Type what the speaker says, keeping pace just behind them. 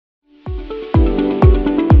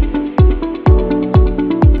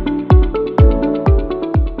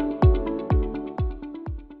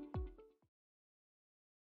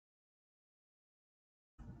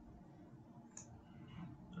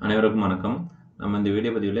அனைவருக்கும் வணக்கம். நம்ம இந்த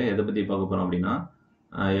வீடியோ பதிவில் எதை பற்றி பார்க்க போகிறோம் அப்படின்னா,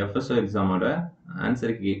 FSO எக்ஸாமோட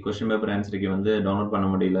answer key, question paper answer key வந்து டவுன்லோட் பண்ண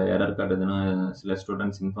முடியல, எரர் காட்டுதுன்னு சில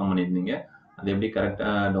ஸ்டூடெண்ட்ஸ் இன்ஃபார்ம் பண்ணியிருந்தீங்க. அது எப்படி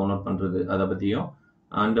கரெக்டாக டவுன்லோட் பண்ணுறது அதை பற்றியும்,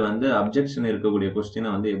 அண்டு வந்து அப்ஜெக்ஷன் இருக்கக்கூடிய கொஸ்டினை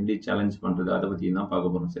வந்து எப்படி சேலஞ்ச் பண்ணுறது அதை பற்றியும் தான்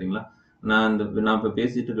பார்க்க போகிறோம். சரிங்களா? நான் இப்போ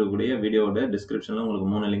பேசிட்டு இருக்கக்கூடிய வீடியோவோட டிஸ்கிரிப்ஷனில் உங்களுக்கு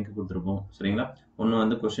 3 லிங்க் கொடுத்துருப்போம். சரிங்களா? ஒன்று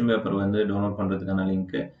வந்து கொஸ்டின் பேப்பர் வந்து டவுன்லோட் பண்ணுறதுக்கான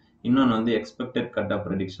லிங்க்கு, இன்னொன்று வந்து expected cut off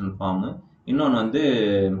prediction form, இன்னொன்று வந்து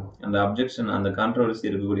அந்த அப்ஜெக்ஷன், அந்த கான்ட்ரவர்சி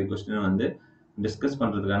இருக்கக்கூடிய கொஸ்டினை வந்து டிஸ்கஸ்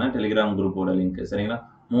பண்ணுறதுக்கான டெலிகிராம் குரூப்போட லிங்க். சரிங்களா?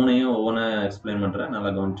 மூணையும் ஒவ்வொன்றா எக்ஸ்பிளைன் பண்ணுறேன்,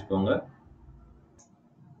 நல்லா கவனிச்சுக்கோங்க.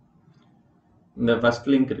 இந்த ஃபர்ஸ்ட்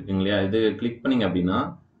லிங்க் இருக்குங்க இல்லையா, இது கிளிக் பண்ணிங்க அப்படின்னா,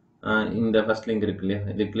 இந்த ஃபர்ஸ்ட் லிங்க் இருக்கு இல்லையா,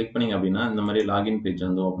 இது கிளிக் பண்ணிங்க அப்படின்னா இந்த மாதிரி லாகின் பேஜ்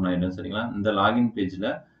வந்து ஓப்பன் ஆகிடும். சரிங்களா? இந்த லாகின்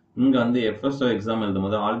பேஜில் இங்கே வந்து FSO எக்ஸாம் எழுதும்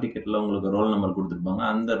போது ஆல் டிக்கெட்டில் உங்களுக்கு ரோல் நம்பர் கொடுத்துருப்பாங்க.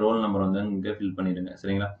 அந்த ரோல் நம்பர் வந்து இங்கே ஃபில் பண்ணிடுங்க.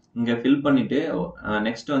 சரிங்களா? இங்கே ஃபில் பண்ணிவிட்டு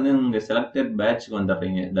நெக்ஸ்ட் வந்து இங்கே செலக்டட் பேட்ச்க்கு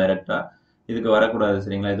வந்துடுறீங்க டைரெக்டாக. இதுக்கு வரக்கூடாது.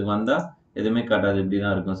 சரிங்களா? இதுக்கு வந்தால் எதுவுமே காட்டாது, இப்படி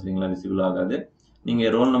தான் இருக்கும். சரிங்களா? விசிபிள் ஆகாது.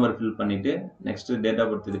 நீங்கள் ரோல் நம்பர் ஃபில் பண்ணிவிட்டு நெக்ஸ்ட்டு டேட்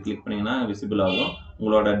ஆஃப் பர்த் இது கிளிக் பண்ணிங்கன்னா விசிபிள் ஆகும்.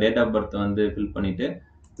 உங்களோட டேட் ஆஃப் பர்த் வந்து ஃபில் பண்ணிவிட்டு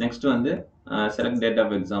நெக்ஸ்ட் வந்து செலக்ட் டேட்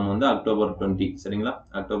ஆஃப் எக்ஸாம் வந்து அக்டோபர் 20. சரிங்களா?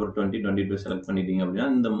 அக்டோபர் 2022 செலக்ட் பண்ணிட்டீங்க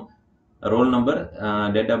அப்படின்னா இந்த roll number,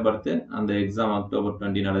 date of birth, அந்த எக்ஸாம் அக்டோபர்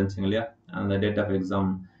 20 நடந்துச்சுங்க இல்லையா, அந்த டேட் ஆஃப் எக்ஸாம்,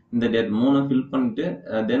 இந்த டேட் 3 ஃபில் பண்ணிட்டு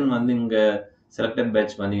தென் வந்து இங்கே செலக்டட்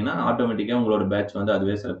பேட்ச் வந்தீங்கன்னா ஆட்டோமேட்டிக்காக உங்களோட பேட்ச் வந்து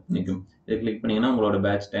அதுவே செலக்ட் பண்ணிக்கும். இதை கிளிக் பண்ணிங்கன்னா உங்களோட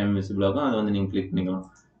பேட்ச் டைம் விசிபிள் ஆகும். அதை வந்து நீங்கள் கிளிக் பண்ணிக்கலாம்.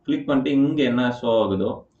 கிளிக் பண்ணிட்டு இங்கே என்ன ஷோ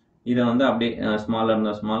ஆகுதோ இதை வந்து அப்படியே ஸ்மாலாக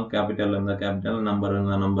இருந்தால் ஸ்மால், கேபிட்டலில் இருந்தால் கேபிட்டல், நம்பர்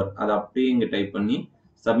இருந்தால் நம்பர், அதை அப்படியே இங்கே டைப் பண்ணி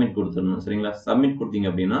சப்மிட் கொடுத்துடணும். சரிங்களா? சப்மிட் கொடுத்தீங்க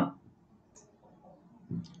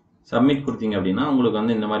அப்படின்னா உங்களுக்கு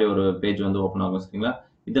வந்து இந்த மாதிரி ஒரு பேஜ் வந்து ஓப்பன் ஆகும். சரிங்களா?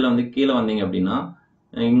 இதில் வந்து கீழே வந்தீங்க அப்படின்னா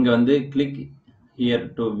இங்கே வந்து click here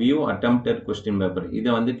to view attempted question paper, இதை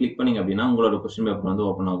வந்து கிளிக் பண்ணிங்க அப்படின்னா உங்களோட கொஸ்டின் பேப்பர் வந்து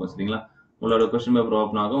ஓப்பன் ஆகும். சரிங்களா? உங்களோட கொஸ்டின் பேப்பர்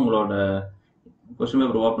ஓப்பன் ஆகும். உங்களோட கொஸ்டின்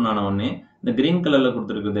பேப்பர் ஓப்பன் ஆன உடனே இந்த கிரீன் கலரில்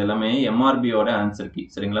கொடுத்துருக்குறது எல்லாமே MRBயோட ஆன்சர் கீ.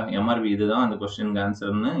 சரிங்களா? MRB இதுதான் அந்த கொஸ்டினுக்கு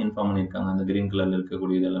ஆன்சர்னு இன்ஃபார்ம் பண்ணியிருக்காங்க. அந்த கிரீன் கலரில்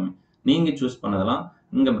இருக்கக்கூடியது எல்லாமே நீங்கள் சூஸ் பண்ணதெல்லாம்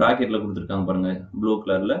இங்கே ப்ராக்கெட்டில் கொடுத்துருக்காங்க பாருங்கள், ப்ளூ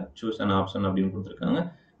கலரில் சூஸ் அண்ட் ஆப்ஷன் அப்படின்னு கொடுத்துருக்காங்க.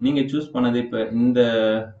 நீங்கள் சூஸ் பண்ணது இப்போ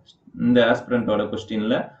இந்த ஆஸ்பிரண்டோட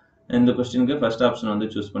கொஸ்டினில் இந்த கொஸ்டினுக்கு ஃபர்ஸ்ட் ஆப்ஷன் வந்து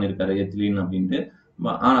சூஸ் பண்ணியிருக்காரு எத்திலீன் அப்படின்ட்டு.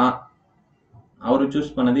 ஆனால் அவர் சூஸ்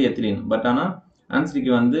பண்ணது எத்திலீன், பட் ஆனால்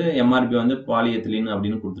ஆன்சருக்கு வந்து MRB வந்து பாலி எத்திலீன்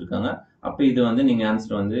அப்படின்னு கொடுத்துருக்காங்க. அப்போ இது வந்து நீங்கள்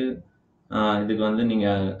ஆன்சர் வந்து இதுக்கு வந்து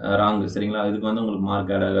நீங்கள் ராங்கு. சரிங்களா? இதுக்கு வந்து உங்களுக்கு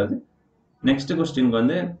மார்க் ஆட் ஆகாது. நெக்ஸ்ட் கொஸ்டினுக்கு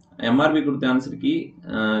வந்து MRB கொடுத்த ஆன்சருக்கு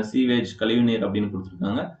சீவேஜ், கழிவுநீர் அப்படின்னு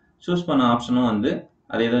கொடுத்துருக்காங்க. சூஸ் பண்ண ஆப்ஷனும் வந்து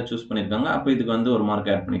அதே தான் சூஸ் பண்ணியிருக்காங்க. அப்போ இதுக்கு வந்து ஒரு மார்க்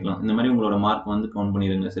ஆட் பண்ணிக்கலாம். இந்த மாதிரி உங்களோட மார்க் வந்து கவுண்ட்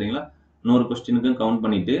பண்ணிடுங்க. சரிங்களா? 100 கொஸ்டினுக்கும் கவுண்ட்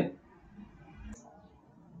பண்ணிவிட்டு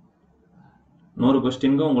 100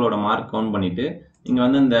 கொஸ்டினுக்கும் உங்களோட மார்க் கவுண்ட் பண்ணிவிட்டு இங்கே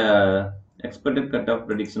வந்து இந்த expected cut off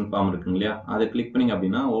prediction form இருக்குங்க இல்லையா, அதை கிளிக் பண்ணிங்க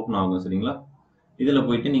அப்படின்னா ஓப்பன் ஆகும். சரிங்களா? இதில்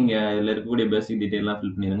போயிட்டு நீங்கள் இதில் இருக்கக்கூடிய பேசிக் டீட்டெயிலாம்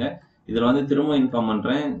ஃபில் பண்ணிடுங்க. இதில் வந்து திரும்ப இன்ஃபார்ம்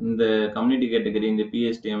பண்ணுறேன், இந்த கம்யூனிட்டி கேட்டகரி, இந்த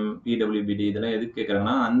PSTM, PWBD இதெல்லாம் எதுக்கு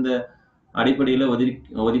கேட்குறேன்னா அந்த அடிப்படையில்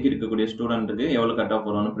ஒதுக்கி இருக்கக்கூடிய ஸ்டூடெண்ட்டுக்கு எவ்வளோ கட் ஆஃப்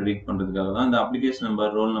வரும்னு ப்ரெடிக்ட் பண்ணுறதுக்காக தான். இந்த application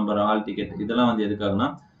number, roll number, all ticket இதெல்லாம் வந்து எதுக்காகனா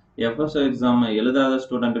FSO எக்ஸாம் எழுதாத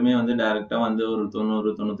ஸ்டூடெண்ட்டுமே வந்து டைரெக்டாக வந்து ஒரு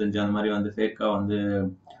 90, 95 அந்த மாதிரி வந்து ஃபேக்காக வந்து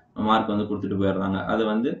மார்க் வந்து கொடுத்துட்டு போயிடுறாங்க. அது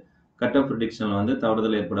வந்து கட் ஆஃப் ப்ரெடிக்ஷனில் வந்து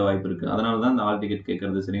தவறுதல் ஏற்பட வாய்ப்பு இருக்குது. அதனால தான் இந்த ஆல் டிக்கெட்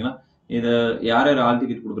கேட்குறது. சரிங்களா? இதை யார் யார் ஆல்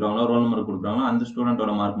டிக்கெட் கொடுக்குறாங்களோ, ரோல் நம்பர் கொடுக்குறாங்களோ அந்த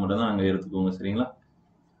ஸ்டூடெண்ட்டோட மார்க் மட்டும் தான் நாங்கள் எடுத்துக்கோங்க. சரிங்களா?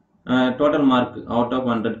 டோட்டல் மார்க் அவுட் ஆஃப்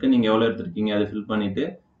 100க்கு நீங்கள் எவ்வளோ எடுத்துருக்கீங்க அதை ஃபில் பண்ணிவிட்டு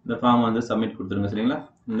இந்த ஃபார்ம் வந்து சப்மிட் கொடுத்துருங்க. சரிங்களா?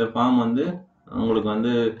 இந்த ஃபார்ம் வந்து உங்களுக்கு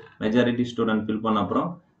வந்து மெஜாரிட்டி ஸ்டூடெண்ட் ஃபில் பண்ண அப்புறம்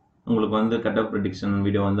உங்களுக்கு வந்து கட் ஆஃப் ப்ரெடிக்ஷன்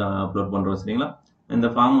வீடியோ வந்து அப்லோட் பண்ணுறோம். சரிங்களா? இந்த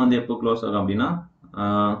ஃபார்ம் வந்து எப்போ க்ளோஸ் ஆகும் அப்படின்னா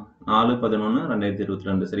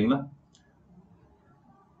 4/11/2022. சரிங்களா?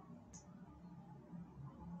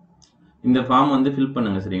 இந்த ஃபார்ம் வந்து ஃபில்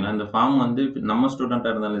பண்ணுங்க. சரிங்களா? இந்த ஃபார்ம் வந்து நம்ம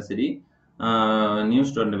ஸ்டூடெண்ட்டாக இருந்தாலும் சரி, நியூ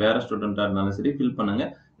ஸ்டூடெண்ட் வேற ஸ்டூடெண்ட்டாக இருந்தாலும் சரி ஃபில் பண்ணுங்க.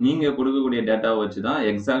 நீங்கள் கொடுக்கக்கூடிய டேட்டாவை வச்சு தான்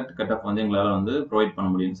எக்ஸாக்ட் கட் ஆஃப் வந்து எங்களால் வந்து ப்ரொவைட் பண்ண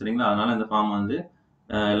முடியும். சரிங்களா? அதனால இந்த ஃபார்ம் வந்து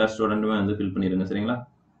எல்லா ஸ்டூடெண்ட்டுமே வந்து ஃபில் பண்ணிடுங்க. சரிங்களா?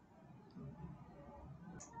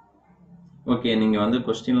 ஓகே, நீங்கள் வந்து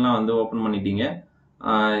கொஸ்டின்லாம் வந்து ஓப்பன் பண்ணிட்டீங்க,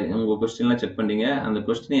 உங்கள் கொஸ்டின்லாம் செக் பண்ணிட்டீங்க. அந்த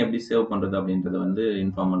கொஸ்டினை எப்படி சேவ் பண்ணுறது அப்படின்றத வந்து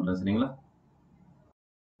இன்ஃபார்ம் பண்ணுறேன். சரிங்களா?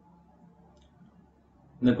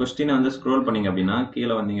 இந்த கொஸ்டினை வந்து ஸ்க்ரோல் பண்ணிங்க அப்படின்னா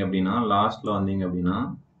கீழே வந்தீங்க அப்படின்னா லாஸ்ட்டில் வந்தீங்க அப்படின்னா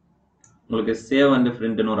உங்களுக்கு சேவ் அண்ட்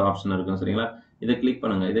பிரிண்ட்னு ஒரு ஆப்ஷன் இருக்கும். சரிங்களா? இதை கிளிக்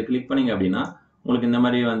பண்ணுங்க. இதை கிளிக் பண்ணிங்க அப்படின்னா உங்களுக்கு இந்த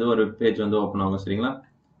மாதிரி வந்து ஒரு பேஜ் வந்து ஓப்பன் ஆகும். சரிங்களா?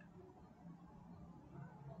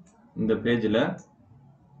 இந்த பேஜில்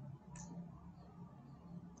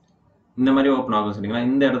இந்த மாதிரி ஓப்பன் ஆகும். சரிங்களா?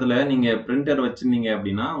 இந்த இடத்துல நீங்கள் பிரிண்டர் வச்சுருந்தீங்க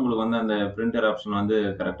அப்படின்னா உங்களுக்கு வந்து அந்த பிரிண்டர் ஆப்ஷன் வந்து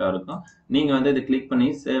கரெக்டாக இருக்கும். நீங்கள் வந்து இதை கிளிக் பண்ணி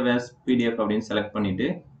சேவ் ஆஸ் PDF அப்படின்னு செலக்ட் பண்ணிவிட்டு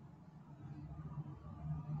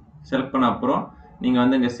செலக்ட் பண்ண அப்புறம் நீங்கள்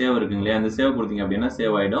வந்து இங்கே சேவ் இருக்குங்க இல்லையா, அந்த சேவ் கொடுத்தீங்க அப்படின்னா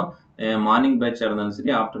சேவ் ஆகிடும். மார்னிங் பேட்சாக இருந்தாலும்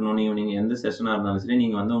சரி, ஆஃப்டர்நூன் ஈவினிங் எந்த செஷனாக இருந்தாலும் சரி,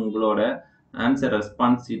 நீங்கள் வந்து உங்களோட ஆன்சர்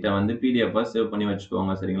ரெஸ்பான்ஸ் ஷீட்டை வந்து பிடிஎஃபாக சேவ் பண்ணி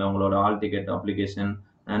வச்சுக்கோங்க. சரிங்களா, உங்களோட all ticket application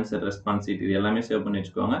answer response sheet இது எல்லாமே சேவ் பண்ணி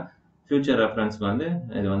வச்சுக்கோங்க. ஃபியூச்சர் ரெஃபரன்ஸ்க்கு வந்து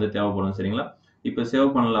இது வந்து தேவைப்படும். சரிங்களா, இப்போ சேவ்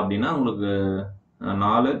பண்ணல அப்படின்னா உங்களுக்கு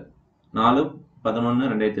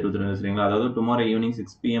 4/4/11/2022 சரிங்களா, அதாவது டுமாரோ ஈவினிங்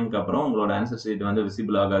 6 PM அப்புறம் உங்களோட ஆன்சர் ஷீட் வந்து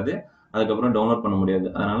விசிபிள் ஆகாது. அதுக்கப்புறம் டவுன்லோட் பண்ண முடியாது.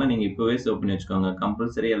 அதனால நீங்கள் இப்போவே சேவ் பண்ணி வச்சுக்கோங்க.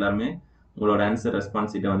 கம்பல்சரி எல்லாருமே உங்களோட ஆன்சர்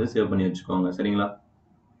ரெஸ்பான்ஸ் ஷீட்டை வந்து சேவ் பண்ணி வச்சுக்கோங்க. சரிங்களா,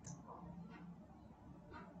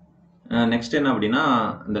 நெக்ஸ்ட் என்ன அப்படின்னா,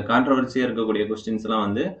 இந்த கான்ட்ரவர்சியாக இருக்கக்கூடிய கொஸ்டின்ஸ்லாம்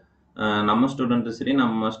வந்து நம்ம ஸ்டூடெண்ட்டும் சரி,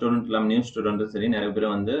 நம்ம ஸ்டூடெண்ட் இல்லாமல் நியூ ஸ்டூடெண்ட்டும் சரி, நிறைய பேர்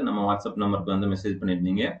வந்து நம்ம வாட்ஸ்அப் நம்பருக்கு வந்து மெசேஜ்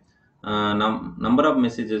பண்ணியிருந்தீங்க. நம்பர் ஆஃப்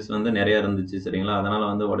மெசேஜஸ் வந்து நிறைய இருந்துச்சு. சரிங்களா, அதனால்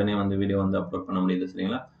வந்து உடனே வந்து வீடியோ வந்து அப்லோட் பண்ண முடியுது.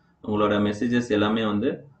 சரிங்களா, உங்களோட மெசேஜஸ் எல்லாமே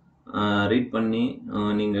வந்து ரீட் பண்ணி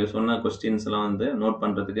நீங்கள் சொன்ன கொஸ்டின்ஸ்லாம் வந்து நோட்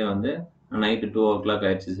பண்ணுறதுக்கே வந்து நைட்டு 2 o'clock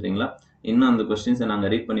ஆயிடுச்சு. சரிங்களா, இன்னும் அந்த கொஸ்டின்ஸை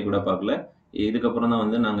நாங்கள் ரீட் பண்ணி கூட பார்க்கல. இதுக்கப்புறம் தான்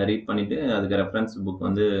வந்து நாங்கள் ரீட் பண்ணிவிட்டு அதுக்கு ரெஃபரன்ஸ் புக்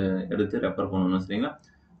வந்து எடுத்து ரெஃபர் பண்ணணும். சரிங்களா,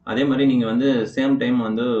 அதே மாதிரி நீங்கள் வந்து சேம் டைம்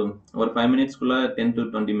வந்து ஒரு 5 minutesக்குள்ளே 10 to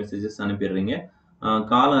 20 மெசேஜஸ் அனுப்பிடுறீங்க.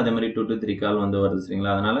 கால் அதே மாதிரி 2 to 3 கால் வந்து வருது.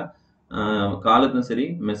 சரிங்களா, அதனால் காலுக்கும் சரி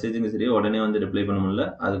மெசேஜுக்கும் சரி உடனே வந்து ரிப்ளை பண்ண முடியல.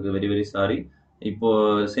 அதுக்கு வெரி வெரி சாரி.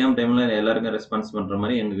 இப்போது சேம் டைமில் எல்லாருக்கும் ரெஸ்பான்ஸ் பண்ணுற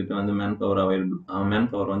மாதிரி எங்ககிட்ட வந்து மேன் பவர்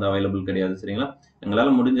வந்து அவைலபிள் கிடையாது. சரிங்களா,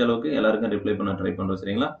 எங்களால் முடிஞ்ச அளவுக்கு எல்லாருக்கும் ரிப்ளை பண்ண ட்ரை பண்ணுறோம்.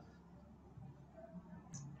 சரிங்களா,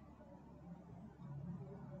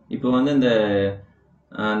 இப்போ வந்து இந்த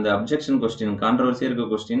அப்ஜெக்ஷன் கொஸ்டின் கான்ட்ரவர்சியாக இருக்க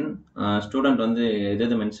கொஸ்டின் ஸ்டூடெண்ட் வந்து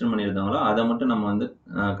எது மென்ஷன் பண்ணியிருந்தாங்களோ அதை மட்டும் நம்ம வந்து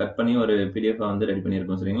கட் பண்ணி ஒரு பிடிஎஃபாக வந்து ரெடி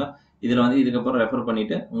பண்ணியிருக்கோம். சரிங்களா, இதில் வந்து இதுக்கப்புறம் ரெஃபர்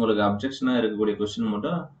பண்ணிவிட்டு உங்களுக்கு அப்ஜெக்ஷனாக இருக்கக்கூடிய கொஸ்டின்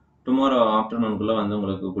மட்டும் டுமாரோ ஆஃப்டர்நூனுக்குள்ளே வந்து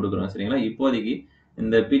உங்களுக்கு கொடுக்குறோம். சரிங்களா, இப்போதைக்கு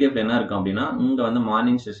இந்த பிடிஎஃப்ல என்ன இருக்கும் அப்படின்னா, இங்கே வந்து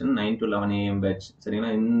morning session 9 to 11 AM batch. சரிங்களா,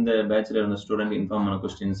 இந்த பேட்சில் இருந்த ஸ்டூடெண்ட் இன்ஃபார்ம் பண்ண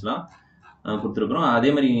கொஸ்டின்ஸ்லாம் கொடுத்துருக்குறோம்.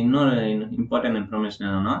 அதே மாதிரி இன்னொரு இம்பார்ட்டன்ட் இன்ஃபர்மேஷன்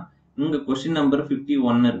என்னன்னா, இங்கே கொஸ்டின் நம்பர்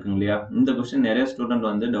 51 இருக்குங்க இல்லையா, இந்த கொஸ்டின் நிறைய ஸ்டூடெண்ட்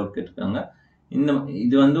வந்து டவுட் கேட்டிருக்காங்க.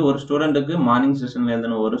 இது வந்து ஒரு ஸ்டூடெண்ட்டுக்கு மார்னிங் செஷன்ல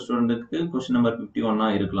எழுதின ஒரு ஸ்டூடெண்ட்டுக்கு கொஸ்டின் நம்பர்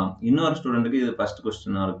 51 இருக்கலாம். இன்னொரு ஸ்டூடெண்ட்டுக்கு இது ஃபர்ஸ்ட்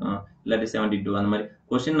கொஸ்டினாக இருக்கும், இல்லாட்டி 72 அந்த மாதிரி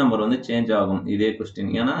கொஸ்டின் நம்பர் வந்து சேஞ்ச் ஆகும். இதே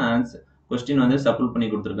கொஸ்டின் ஏன்னா கொஸ்டின் வந்து சப்மிட் பண்ணி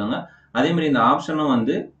கொடுத்துருக்காங்க. அதே மாதிரி இந்த ஆப்ஷனும்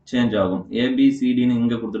வந்து சேஞ்ச் ஆகும். ஏபிசிடின்னு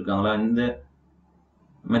இங்கே கொடுத்துருக்காங்களா, இந்த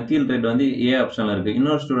மெத்தீரியல் ரேட் வந்து ஏ ஆப்ஷனில் இருக்குது,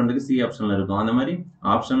 இன்னொரு ஸ்டூடெண்ட்டுக்கு சி ஆப்ஷனில் இருக்கும். அந்த மாதிரி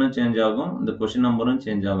ஆப்ஷனும் சேஞ்ச் ஆகும், இந்த கொஸ்டின் நம்பரும்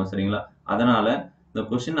சேஞ்ச் ஆகும். சரிங்களா, அதனால் இந்த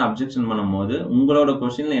கொஸ்டின் அப்ஜெக்ஷன் பண்ணும்போது உங்களோட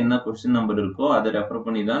கொஸ்டினில் என்ன கொஸ்டின் நம்பர் இருக்கோ அதை ரெஃபர்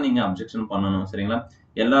பண்ணி தான் நீங்கள் அப்ஜெக்ஷன் பண்ணணும். சரிங்களா,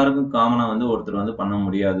 எல்லாருக்கும் காமனாக வந்து ஒருத்தர் வந்து பண்ண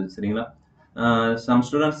முடியாது. சரிங்களா, சம்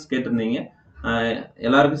ஸ்டூடெண்ட்ஸ் கேட்டிருந்தீங்க,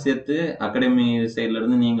 எல்லாருக்கும் சேர்த்து அகாடமி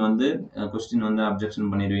சைட்லேருந்து நீங்கள் வந்து கொஸ்டின் வந்து அப்ஜெக்ஷன்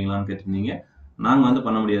பண்ணிடுவீங்களான்னு கேட்டிருந்தீங்க. நாங்கள் வந்து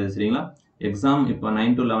பண்ண முடியாது. சரிங்களா, எக்ஸாம் இப்போ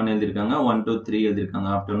 9 to 11 எழுதியிருக்காங்க, 1 to 3 எழுதியிருக்காங்க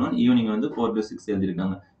ஆஃப்டர்நூன், ஈவினிங் வந்து 4 to 6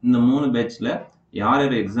 எழுதியிருக்காங்க. இந்த 3 பேட்சில் யார்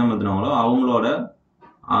யார் எக்ஸாம் எழுதுனாங்களோ அவங்களோட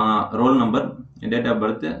roll number, date of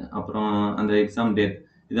birth, அப்புறம் அந்த எக்ஸாம் டேட்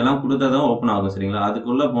இதெல்லாம் கொடுத்தா தான் ஓப்பன் ஆகும். சரிங்களா,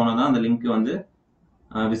 அதுக்குள்ளே போனால் தான் அந்த லிங்க் வந்து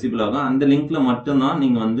விசிபிள் ஆகும். அந்த லிங்க்ல மட்டும்தான்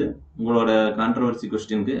நீங்கள் வந்து உங்களோட கான்ட்ரவர்சி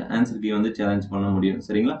கொஸ்டினுக்கு ஆன்சர் கீ வந்து சேலஞ்ச் பண்ண முடியும்.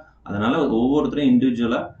 சரிங்களா, அதனால ஒவ்வொருத்தரும்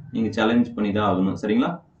இண்டிவிஜுவலாக நீங்கள் சேலஞ்ச் பண்ணி தான் ஆகணும்.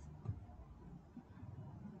 சரிங்களா,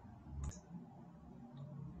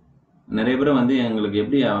 நிறைய பேர் வந்து எங்களுக்கு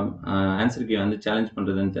எப்படி ஆன்சர் கீ வந்து சேலஞ்ச்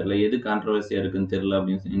பண்ணுறதுன்னு தெரியல, எது கான்ட்ரவர்சியாக இருக்குன்னு தெரியல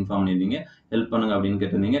அப்படின்னு இன்ஃபார்ம் பண்ணியிருந்தீங்க. ஹெல்ப் பண்ணுங்க அப்படின்னு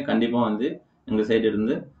கேட்டிருந்தீங்க. கண்டிப்பாக வந்து எங்கள் சைடு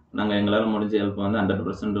இருந்து நாங்கள் எங்களால் முடிஞ்ச ஹெல்ப் வந்து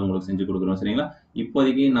 100% உங்களுக்கு செஞ்சு கொடுக்குறோம். சரிங்களா,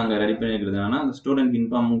 இப்போதைக்கு நாங்கள் ரெடி பண்ணியிருக்கிறது என்னன்னா, ஸ்டூடெண்ட்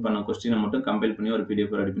இன்ஃபார்ம் பண்ண கொஸ்டினை மட்டும் கம்பைல் பண்ணி ஒரு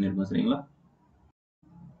பிடிஎஃப் ரெடி பண்ணியிருக்கோம். சரிங்களா,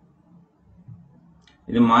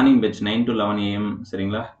 இது மார்னிங் பேட்ச் 9 to 11 AM.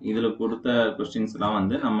 சரிங்களா, இதில் கொடுத்த கொஸ்டின்ஸ்லாம்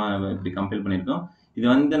வந்து நம்ம இப்படி கம்பைல் பண்ணியிருக்கோம். இது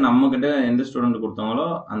வந்து நம்மக்கிட்ட எந்த ஸ்டூடெண்ட் கொடுத்தாங்களோ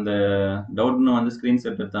அந்த டவுட்னு வந்து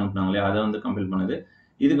ஸ்க்ரீன்ஷாட் எடுத்து அனுப்புனாங்களே அதை வந்து கம்பைல் பண்ணுது.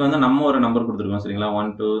 இதுக்கு வந்து நம்ம ஒரு நம்பர் கொடுத்துருக்கோம். சரிங்களா, 1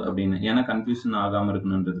 2 அப்படின்னு, ஏன்னா கன்ஃபியூஷன் ஆகாமல்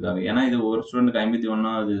இருக்கணுன்றதுக்காக. ஏன்னா இது ஒரு ஸ்டூடெண்ட்டுக்கு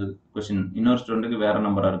 51வது கொஸ்டின், இன்னொரு ஸ்டூடெண்ட்டுக்கு வேற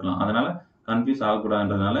நம்பராக இருக்கலாம். அதனால கன்ஃபியூஸ்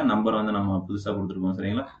ஆகக்கூடாதுன்றதுனால நம்பர் வந்து நம்ம புதுசாக கொடுத்துருக்கோம்.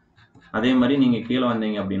 சரிங்களா, அதே மாதிரி நீங்கள் கீழே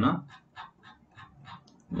வந்தீங்க அப்படின்னா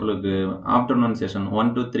உங்களுக்கு ஆஃப்டர்நூன் செஷன் 1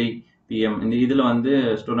 to 3 PM இந்த இதில் வந்து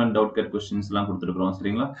ஸ்டூடெண்ட் டவுட் கேட் கொஸ்டின்ஸ்லாம் கொடுத்துருக்குறோம்.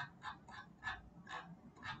 சரிங்களா,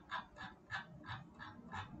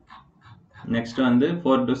 நெக்ஸ்ட் வந்து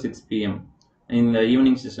 4 to 6 PM இந்த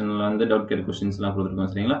ஈவினிங் செஷனில் வந்து டவுட் கேட் கொஸ்டின்ஸ்லாம்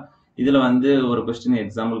கொடுத்துருக்கோம். சரிங்களா, இதில் வந்து ஒரு கொஸ்டின்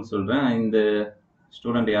எக்ஸாம்பிளுக்கு சொல்கிறேன். இந்த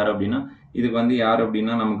ஸ்டூடெண்ட் யார் அப்படின்னா, இதுக்கு வந்து யார்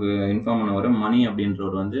அப்படின்னா நமக்கு இன்ஃபார்ம் பண்ண வரும் மணி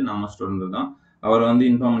அப்படின்றவர் வந்து நம்ம ஸ்டூடெண்ட் தான். அவர் வந்து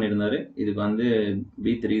இன்ஃபார்ம் பண்ணியிருந்தார் இதுக்கு வந்து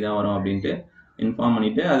B3 தான் வரும் அப்படின்ட்டு இன்ஃபார்ம்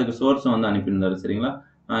பண்ணிவிட்டு அதுக்கு சோர்ஸை வந்து அனுப்பியிருந்தார். சரிங்களா,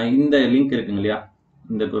 இந்த லிங்க் இருக்குங்க இல்லையா,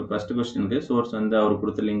 இந்த ஃபஸ்ட்டு கொஸ்டினுக்கு சோர்ஸ் வந்து அவர்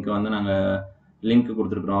கொடுத்த லிங்க்கை வந்து நாங்கள் லிங்க்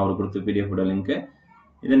கொடுத்துருக்குறோம், அவர் கொடுத்த பிடிஎஃபோட லிங்க்கு.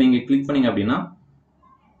 இதை நீங்கள் கிளிக் பண்ணிங்க அப்படின்னா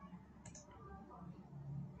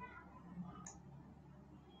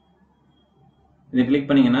இதை கிளிக்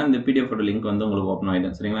பண்ணிங்கன்னா இந்த பிடிஎஃபோட லிங்க் வந்து உங்களுக்கு ஓப்பன்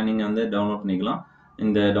ஆகிடும் சரிங்களா. நீங்கள் வந்து டவுன்லோட் பண்ணிக்கலாம்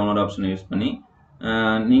இந்த டவுன்லோட் ஆப்ஷனை யூஸ் பண்ணி.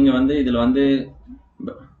 நீங்கள் வந்து இதில் வந்து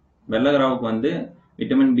வெள்ளகராவுக்கு வந்து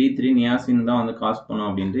விட்டமின் B3 நியாசின் தான் வந்து காஸ்ட் பண்ணும்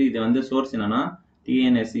அப்படின்ட்டு. இது வந்து சோர்ஸ் என்னன்னா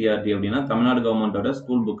TNSERT அப்படின்னா தமிழ்நாடு கவர்மெண்ட்டோட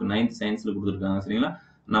ஸ்கூல் புக் 9th சயின்ஸில் கொடுத்துருக்காங்க சரிங்களா.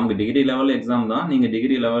 நமக்கு டிகிரி லெவலில் எக்ஸாம் தான், நீங்கள்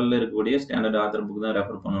டிகிரி லெவலில் இருக்கக்கூடிய ஸ்டாண்டர்ட் ஆத்தர் புக் தான்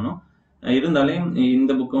ரெஃபர் பண்ணணும். இருந்தாலும்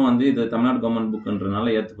இந்த புக்கும் வந்து இது தமிழ்நாடு கவர்மெண்ட்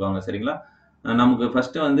புக்குன்றதுனால ஏற்றுக்குவாங்க சரிங்களா. நமக்கு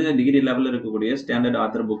ஃபஸ்ட்டு வந்து டிகிரி லெவலில் இருக்கக்கூடிய ஸ்டாண்டர்ட்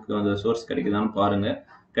ஆத்தர் புக் அந்த சோர்ஸ் கிடைக்குதான்னு பாருங்கள்.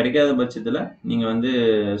 கிடைக்காத பட்சத்தில் நீங்கள் வந்து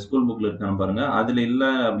ஸ்கூல் புக்கில் இருக்கான்னு பாருங்கள். அதில் இல்லை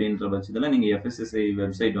அப்படின்ற பட்சத்தில் நீங்கள் FSSAI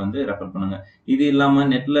வெப்சைட் வந்து ரெஃபர் பண்ணுங்கள். இது இல்லாமல்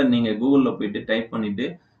நெட்டில் நீங்கள் கூகுளில் போயிட்டு டைப் பண்ணிவிட்டு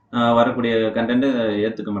வரக்கூடிய கண்டென்ட்டை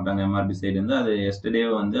ஏற்றுக்க மாட்டாங்க MRB சைடுலேருந்து. அது எஸ்டர்டே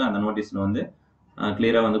வந்து அந்த நோட்டீஸில் வந்து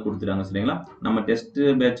கிளியராக வந்து கொடுத்துட்டாங்க சரிங்களா. நம்ம டெஸ்ட்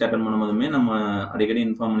பேட்ச் அட்டன் பண்ணும்போதுமே நம்ம அடிக்கடி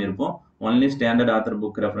இன்ஃபார்ம் பண்ணியிருப்போம். Only standard author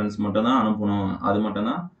book reference மட்டும் தான் அனுப்பணும், அது மட்டும்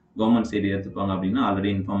தான் கவர்மெண்ட் சைடு ஏற்றுப்பாங்க அப்படின்னு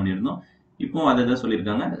ஆல்ரெடி இன்ஃபார்ம் பண்ணியிருந்தோம். இப்போ அதை தான்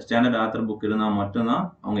சொல்லியிருக்காங்க, ஸ்டாண்டர்ட் ஆத்தர் புக் இருந்தால் மட்டும்தான்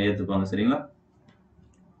அவங்க ஏற்றுப்பாங்க சரிங்களா.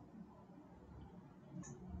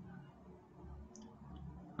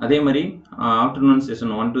 அதே மாதிரி ஆஃப்டர்நூன்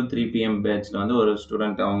செஷன் 1 to 3 PM பேட்சில் வந்து ஒரு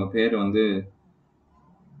ஸ்டூடெண்ட், அவங்க பேர் வந்து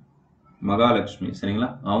மகாலட்சுமி சரிங்களா.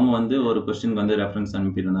 அவங்க வந்து ஒரு கொஸ்டினுக்கு வந்து ரெஃபரன்ஸ்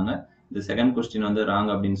அனுப்பியிருந்தாங்க. இந்த செகண்ட் கொஸ்டின் வந்து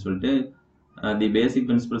ராங் அப்படின்னு சொல்லிட்டு தி பேசிக்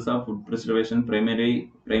principles of food preservation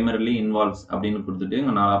primarily involves அப்படின்னு கொடுத்துட்டு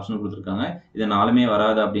இங்கே 4 ஆப்ஷன் கொடுத்துருக்காங்க. இது 4மே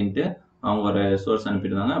வராது அப்படின்ட்டு அவங்க ஒரு சோர்ஸ்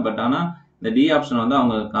அனுப்பியிருந்தாங்க. பட் ஆனால் இந்த டி ஆப்ஷன் வந்து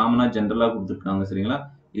அவங்க காமனாக ஜென்ரலாக கொடுத்துருக்காங்க சரிங்களா.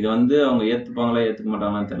 இது வந்து அவங்க ஏற்றுப்பாங்களா ஏற்றுக்க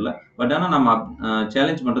மாட்டாங்களான்னு தெரியல. பட் ஆனால் நம்ம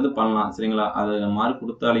சேலஞ்ச் பண்ணுறது பண்ணலாம் சரிங்களா. அது மார்க்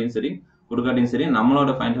கொடுத்தாலையும் சரி கொடுக்காட்டியும் சரி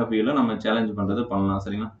நம்மளோட பாயிண்ட் ஆஃப் வியூவில் நம்ம சேலஞ்ச் பண்ணுறது பண்ணலாம்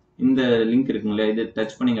சரிங்களா. இந்த லிங்க் இருக்குங்க இல்லையா, இது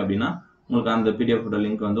டச் பண்ணிங்க அப்படின்னா உங்களுக்கு அந்த பிடிஎஃபோட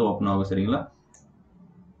லிங்க் வந்து ஓப்பன் ஆகும் சரிங்களா.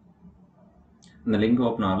 இந்த லிங்க்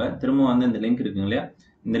ஓப்பன் ஆகல, திரும்ப வந்து இந்த லிங்க் இருக்குங்க இல்லையா,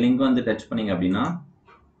 இந்த லிங்க் வந்து டச் பண்ணிங்க அப்படின்னா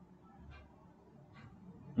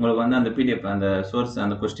உங்களுக்கு வந்து அந்த பிடிஎஃப், அந்த சோர்ஸ்,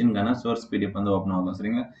 அந்த கொஸ்டினுக்கான சோர்ஸ் பிடிஎஃப் வந்து ஓப்பன் ஆகும்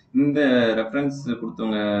சரிங்களா. இந்த ரெஃபரன்ஸ்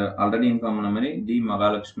கொடுத்தவங்க ஆல்ரெடி இன்ஃபார்ம் பண்ண மாதிரி டி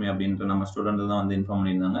மகாலட்சுமி அப்படின்ற நம்ம ஸ்டூடெண்ட் தான் வந்து இன்ஃபார்ம்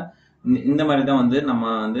பண்ணியிருந்தாங்க. இந்த மாதிரி தான் வந்து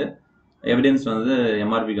நம்ம வந்து எவிடன்ஸ் வந்து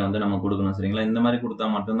MRBக்கு வந்து நம்ம கொடுக்கணும் சரிங்களா. இந்த மாதிரி கொடுத்தா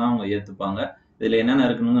மட்டும்தான் அவங்க ஏற்றுப்பாங்க. இதில் என்னென்ன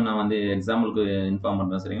இருக்குன்னு நான் வந்து எக்ஸாம்பிளுக்கு இன்ஃபார்ம்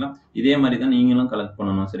பண்ணுறேன் சரிங்களா. இதே மாதிரி தான் நீங்களும் கலெக்ட்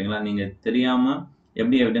பண்ணணும் சரிங்களா. நீங்கள் தெரியாமல்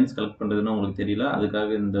எப்படி எவிடன்ஸ் கலெக்ட் பண்ணுறதுன்னு உங்களுக்கு தெரியல,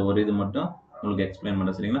 அதுக்காக இந்த ஒரு இது மட்டும் உங்களுக்கு எக்ஸ்பிளைன்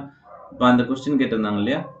பண்ணுறேன் சரிங்களா. இப்போ அந்த கொஸ்டின் கேட்டிருந்தாங்க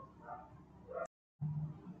இல்லையா,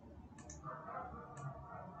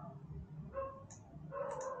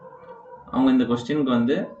 அவங்க இந்த கொஸ்டினுக்கு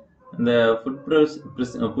வந்து இந்த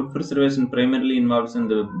ஃபுட் ப்ரிசர்வேஷன் பிரைமரிலி இன்வால்வ்ஸ்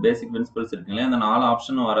இந்த பேசிக் பிரின்சிபல்ஸ் இருக்குங்களே, அந்த 4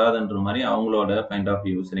 ஆப்ஷனும் வராதுன்ற மாதிரி அவங்களோட பாயிண்ட் ஆஃப்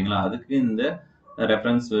வியூ சரிங்களா. அதுக்கு இந்த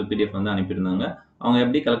ரெஃபரன்ஸ் பிடிஎஃப் வந்து அனுப்பியிருந்தாங்க. அவங்க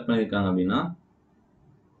எப்படி கலெக்ட் பண்ணியிருக்காங்க அப்படின்னா,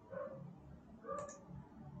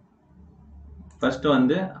 ஃபர்ஸ்ட்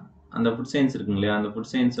வந்து அந்த ஃபுட் சயின்ஸ் இருக்குங்க இல்லையா, அந்த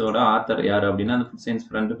ஃபுட் சயின்ஸோட ஆத்தர் யார் அப்படின்னா அந்த ஃபுட் சயின்ஸ்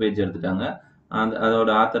ஃப்ரண்ட் பேஜ் எடுத்துட்டாங்க. அதோட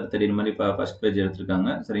ஆத்தர் தெரியுற மாதிரி இப்போ ஃபர்ஸ்ட் பேஜ்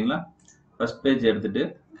எடுத்துருக்காங்க சரிங்களா. ஃபர்ஸ்ட் பேஜ் எடுத்துட்டு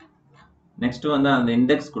நெக்ஸ்ட் வந்து அந்த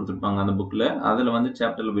இண்டெக்ஸ் கொடுத்துருப்பாங்க அந்த புக்கில், அதில் வந்து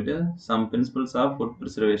சாப்டரில் போயிட்டு some principles of food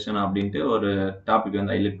preservation அப்படின்ட்டு ஒரு டாபிக்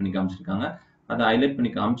வந்து ஹைலைட் பண்ணி காமிச்சிருக்காங்க. அதை ஹைலைட்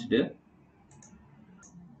பண்ணி காமிச்சிட்டு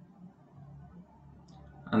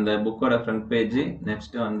அந்த புக்கோட ஃப்ரண்ட் பேஜ்,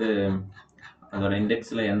 நெக்ஸ்ட் வந்து அதோட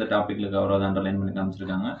இண்டெக்ஸில் எந்த டாப்பிக்கில் கவர் ஆகுது அண்டர்லைன் பண்ணி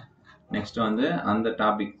காமிச்சிருக்காங்க. நெக்ஸ்ட் வந்து அந்த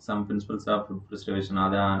topic some principles of food preservation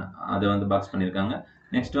அதை வந்து பாக்ஸ் பண்ணியிருக்காங்க.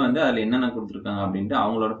 நெக்ஸ்ட் வந்து அதில் என்னென்ன கொடுத்துருக்காங்க அப்படின்ட்டு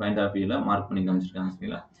அவங்களோட பாயிண்ட் ஆஃப் வியூவில் மார்க் பண்ணி காமிச்சிருக்காங்க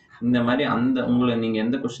சரிங்களா. இந்த மாதிரி உங்களை நீங்கள்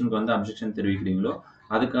எந்த கொஸ்டினுக்கு வந்து அப்ஜெக்ஷன் தெரிவிக்கிறீங்களோ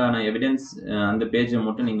அதுக்கான எவிடன்ஸ் அந்த பேஜை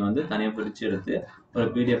மட்டும் நீங்கள் வந்து தனியாக பிரித்து எடுத்து ஒரு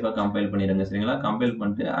பிடிஎஃபாக கம்பைல் பண்ணிடுங்க சரிங்களா. கம்பைல்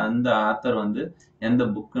பண்ணிட்டு அந்த ஆத்தர் வந்து எந்த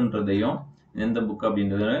புக்குன்றதையும், எந்த புக்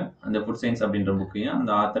அப்படின்றத, அந்த ஃபுட் சயின்ஸ் அப்படின்ற புக்கையும் அந்த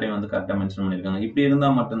ஆத்தரையும் வந்து கரெக்டாக மென்ஷன் பண்ணியிருக்காங்க. இப்படி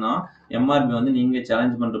இருந்தால் மட்டும்தான் MRB வந்து நீங்கள்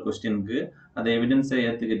சேலஞ்ச் பண்ணுற கொஸ்டினுக்கு அதை எவிடன்ஸை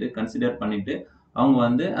ஏற்றுக்கிட்டு கன்சிடர் பண்ணிவிட்டு அவங்க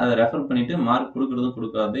வந்து அதை ரெஃபர் பண்ணிவிட்டு மார்க் கொடுக்குறதும்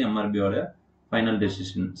கொடுக்காது MRBயோட ஃபைனல்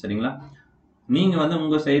டெசிஷன் சரிங்களா. நீங்கள் வந்து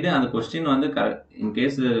உங்கள் சைடு அந்த கொஸ்டின் வந்து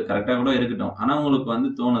இன்கேஸ் கரெக்டாக கூட இருக்கட்டும், ஆனால் உங்களுக்கு வந்து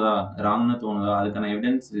தோணுதா, ராங்னு தோணுதா, அதுக்கான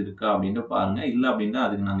எவிடன்ஸ் இருக்கா அப்படின்ட்டு பாருங்கள். இல்லை அப்படின்னா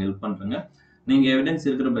அதுக்கு நாங்கள் ஹெல்ப் பண்ணுறோங்க. நீங்கள் எவிடன்ஸ்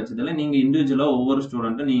இருக்கிற பட்சத்தில் நீங்கள் இண்டிவிஜுவலாக ஒவ்வொரு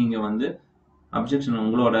ஸ்டூடெண்ட்டும் நீங்கள் வந்து அப்ஜெக்ஷன்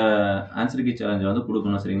உங்களோட ஆன்சர் கீ சேலஞ்ச் வந்து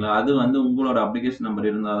கொடுக்கணும் சரிங்களா. அது வந்து உங்களோட அப்ளிகேஷன் நம்பர்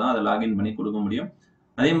இருந்தால் தான் அதை லாகின் பண்ணி கொடுக்க முடியும்.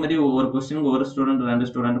 அதே மாதிரி ஒவ்வொரு கொஸ்டினுக்கு ஒரு ஸ்டூடெண்ட் 2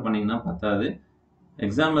 ஸ்டூடெண்ட் பண்ணிங்கன்னா பத்தாது.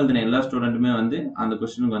 எக்ஸாம் எழுதின எல்லா ஸ்டூடெண்ட்டுமே வந்து அந்த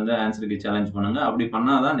கொஸ்டினுக்கு வந்து ஆன்சர் கீ சேலஞ்ச் பண்ணுங்க. அப்படி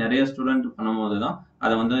பண்ணாதான் நிறைய ஸ்டூடெண்ட் பண்ணும்போது தான்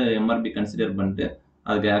அதை வந்து MRB கன்சிடர் பண்ணிட்டு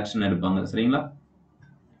அதுக்கு ஆக்ஷன் எடுப்பாங்க சரிங்களா.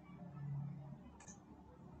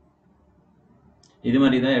 இது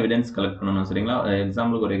மாதிரி தான் எவிடன்ஸ் கலெக்ட் பண்ணணும் சரிங்களா.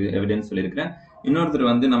 எக்ஸாம்பிளுக்கு ஒரு எவிடன்ஸ் சொல்லியிருக்கிறேன்.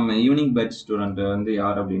 இன்னொருத்தர் வந்து நம்ம ஈவினிங் பேட்ச் ஸ்டூடெண்ட் வந்து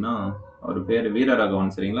யார் அப்படின்னா அவர் பேர்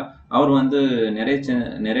வீரராகவன் சரிங்களா. அவர் வந்து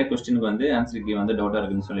நிறைய கொஸ்டினுக்கு வந்து ஆன்சர் கீ வந்து டவுட்டாக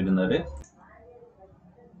இருக்குன்னு சொல்லிட்டு இருந்தாரு.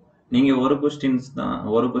 நீங்க ஒரு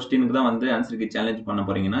கொஸ்டினுக்கு தான் வந்து ஆன்சருக்கு சேலஞ்ச் பண்ண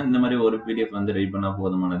போறீங்கன்னா இந்த மாதிரி ஒரு பிடிஎஃப் வந்து ரெடி பண்ணா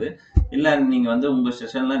போதுமானது. இல்ல நீங்க வந்து உங்க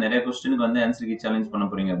செஷன்ல நிறைய கொஸ்டினுக்கு வந்து ஆன்சருக்கு சேலஞ்ச் பண்ண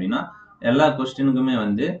போறீங்க அப்படின்னா எல்லா கொஸ்டினுக்குமே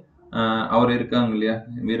வந்து அவர் இருக்காங்க இல்லையா,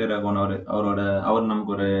 வீரராகவன் அவர்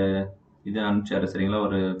நமக்கு ஒரு இது அனுப்பிச்சாரு சரிங்களா,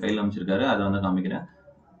 ஒரு ஃபைல் அனுப்பிச்சிருக்காரு, அதை வந்து காமிக்கிறேன்.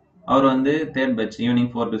 அவர் வந்து தேர்ட் பேட்ச்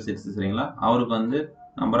ஈவினிங் 4 to 6 சரிங்களா. அவருக்கு வந்து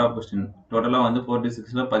நம்பர் ஆஃப் கொஸ்டின் டோட்டலாக வந்து 4 to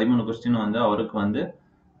 6ல 13 கொஸ்டின் வந்து அவருக்கு வந்து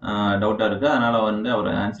டவுட்டாக இருக்கு. அதனால வந்து அவர்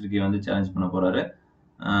ஆன்சருக்கு வந்து சேலஞ்ச் பண்ண போறாரு.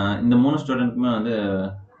 இந்த 3 ஸ்டூடெண்ட்டுக்குமே வந்து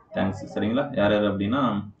தேங்க்ஸ் சரிங்களா. யார் யார் அப்படின்னா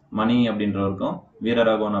மணி அப்படின்றவருக்கும்,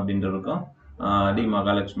 வீரராகவன் அப்படின்றவருக்கும், டி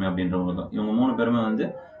மகாலட்சுமி அப்படின்றவங்களுக்கும், இவங்க 3 பேருமே வந்து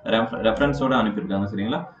ரெஃபரன்ஸோட அனுப்பியிருக்காங்க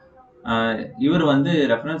சரிங்களா. இவர் வந்து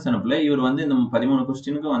ரெஃபரன்ஸ் அனுப்பல, இவர் வந்து இந்த 13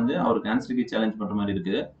 கொஸ்டினுக்கும் வந்து அவருக்கு ஆன்சருக்கு சேலஞ்ச் பண்ற மாதிரி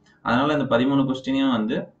இருக்கு. அதனால இந்த 13 கொஸ்டினையும்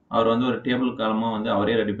வந்து அவர் வந்து ஒரு டேபிள் காலமா வந்து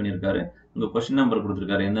அவரே ரெடி பண்ணியிருக்காரு. உங்க கொஸ்டின் நம்பர்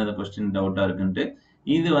கொடுத்துருக்காரு, எந்தெந்த கொஸ்டின் டவுட்டா இருக்குன்ட்டு.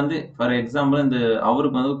 இது வந்து ஃபார் எக்ஸாம்பிள் இந்த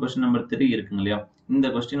அவருக்கு வந்து கொஸ்டின் நம்பர் 3 இருக்குங்க இல்லையா, இந்த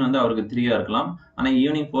கொஸ்டின் வந்து அவருக்கு 3 இருக்கலாம். ஆனா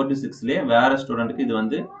ஈவினிங் 4 to 6லயே வேற ஸ்டூடெண்ட்டுக்கு இது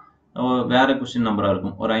வந்து வேற கொஸ்டின் நம்பரா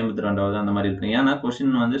இருக்கும், ஒரு 52வது அந்த மாதிரி இருக்கும். ஏன்னா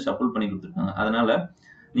கொஸ்டின் வந்து ஷஃபிள் பண்ணி கொடுத்துருக்காங்க. அதனால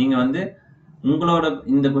நீங்க வந்து உங்களோட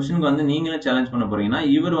இந்த கொஸ்டினுக்கு வந்து நீங்களும் சேலஞ்ச் பண்ண போறீங்கன்னா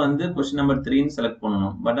இவர் வந்து கொஸ்டின் நம்பர் 3ன்னு செலக்ட்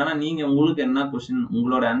பண்ணணும். பட் ஆனா நீங்க உங்களுக்கு என்ன கொஸ்டின்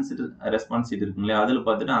உங்களோட ஆன்சர் ரெஸ்பான்ஸ் ஷீட் இருக்கு இல்லையா, அதுல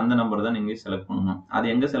பார்த்துட்டு அந்த நம்பர் தான் நீங்க செலக்ட் பண்ணணும்.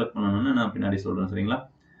 அது எங்க செலக்ட் பண்ணணும்னு நான் பின்னாடி சொல்றேன் சரிங்களா.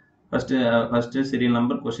 First serial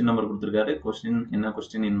number, question number கொடுத்துருக்காரு, கொஸ்டின் என்ன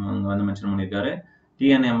கொஸ்டின் வந்து மென்ஷன் பண்ணியிருக்காரு,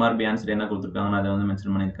 டிஎன்எம்ஆர்பி ஆன்சர் என்ன கொடுத்துருக்காங்கன்னு அதை வந்து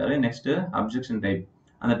மென்ஷன் பண்ணியிருக்காரு. நெக்ஸ்ட் அப்ஜெக்ஷன் டைப்,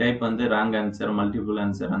 அந்த டைப் வந்து ராங் ஆன்சர், மல்டிபிள்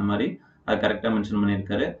ஆன்சர், அந்த மாதிரி அது கரெக்டாக மென்ஷன்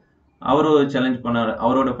பண்ணியிருக்காரு. அவரு சேலஞ்ச் பண்ணாரு,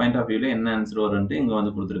 அவரோட பாயிண்ட் ஆஃப் வியூல என்ன ஆன்சர் வரும்னு இங்க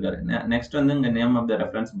வந்து கொடுத்துருக்காரு. நெக்ஸ்ட் வந்து இங்க name of the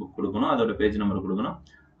reference book கொடுக்கணும், அதோட பேஜ் நம்பர் கொடுக்கணும்.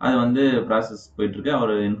 அது வந்து ப்ராசஸ் போயிட்டு இருக்கு,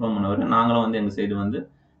 அவர் இன்ஃபார்ம் பண்ணுவாரு. நாங்களும் வந்து எங்க சைடு வந்து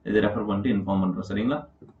இது ரெஃபர் பண்ணிட்டு இன்ஃபார்ம் பண்றோம் சரிங்களா.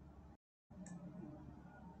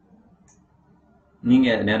 நீங்க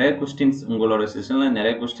நிறைய கொஸ்டின்ஸ் உங்களோட செஷன்ல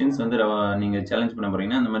நிறைய கொஸ்டின்ஸ் வந்து நீங்க சேலஞ்ச் பண்ண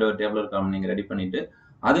போறீங்கன்னா அந்த மாதிரி ஒரு டேபிளர் காலம் நீங்க ரெடி பண்ணிட்டு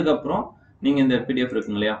அதுக்கப்புறம் நீங்க இந்த பிடிஎஃப்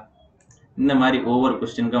இருக்குங்க இல்லையா, இந்த மாதிரி ஒவ்வொரு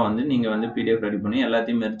கொஸ்டினுக்காக வந்து நீங்க வந்து பிடிஎஃப் ரெடி பண்ணி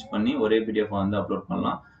எல்லாத்தையும் மெர்ஜ் பண்ணி ஒரே பிடிஎஃப் வந்து அப்லோட்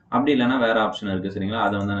பண்ணலாம். அப்படி இல்லைன்னா வேற ஆப்ஷன் இருக்கு சரிங்களா,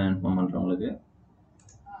 அதை வந்து நான் இன்ஃபார்ம் பண்றேன் உங்களுக்கு.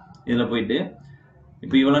 இதுல போயிட்டு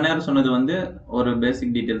இப்போ இவ்வளவு நேரம் சொன்னது வந்து ஒரு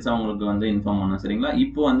பேசிக் டீடைல்ஸா உங்களுக்கு வந்து இன்ஃபார்ம் பண்ணேன் சரிங்களா.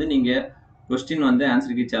 இப்போ வந்து நீங்க கொஸ்டின் வந்து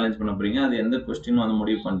ஆன்சருக்கு சேலஞ்ச் பண்ண போறீங்க, அது எந்த கொஸ்டின் வந்து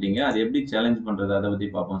முடிவு பண்ணிட்டீங்க, அது எப்படி சேலஞ்ச் பண்றது அதை பத்தி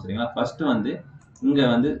பார்ப்போம் சரிங்களா. ஃபர்ஸ்ட் வந்து இங்க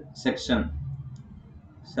வந்து செக்ஷன்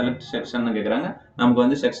செலக்ட் செக்ஷன் கேட்குறாங்க. நமக்கு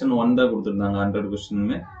வந்து செக்ஷன் 1 தான் கொடுத்துருந்தாங்க 100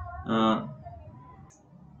 கொஸ்டினுமே.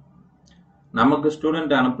 நமக்கு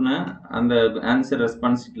ஸ்டூடெண்ட் அனுப்புன அந்த ஆன்சர்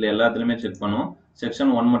ரெஸ்பான்ஸ் ஷீட்ல எல்லாத்துலயுமே செக் பண்ணும்,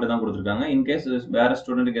 செக்ஷன் 1 மட்டும் தான் கொடுத்துருக்காங்க. இன்கேஸ் வேற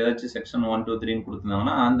ஸ்டூடெண்ட்டுக்கு ஏதாச்சும் செக்ஷன் 1, 2, 3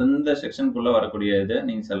 கொடுத்துருந்தாங்கன்னா அந்த செக்ஷனுக்குள்ள வரக்கூடிய இதை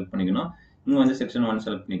நீங்க செலக்ட் பண்ணிக்கணும். இங்க வந்து செக்ஷன் 1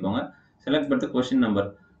 செலக்ட் பண்ணிக்கோங்க. செலக்ட் பண்ணிட்டு கொஸ்டின் நம்பர்,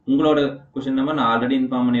 உங்களோட கொஸ்டின் நம்பர் நான் ஆல்ரெடி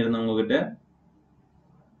இன்ஃபார்ம் பண்ணியிருந்தேன் உங்ககிட்ட.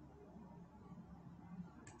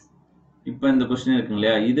 இப்போ இந்த கொஸ்டின் இருக்குங்க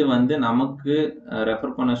இல்லையா, இது வந்து நமக்கு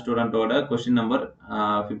ரெஃபர் பண்ண ஸ்டூடெண்டோட கொஸ்டின் நம்பர்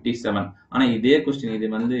 57. ஆனா இதே கொஸ்டின் இது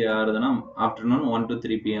வந்து யாருதுன்னா ஆஃப்டர்நூன் 1 to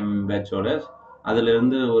 3 PM பேட்சோட அதுல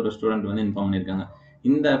இருந்து ஒரு ஸ்டூடெண்ட் வந்து இன்ஃபார்ம் பண்ணியிருக்காங்க.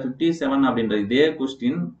 இந்த 57 அப்படின்ற இதே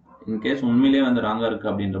கொஸ்டின் இன்கேஸ் உண்மையிலேயே வந்து ராங்கா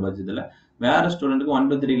இருக்கு அப்படின்ற பட்சத்துல வேற ஸ்டூடெண்ட்டுக்கு 1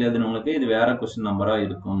 to 3ல எழுதுனவங்களுக்கு இது வேற கொஸ்டின் நம்பரா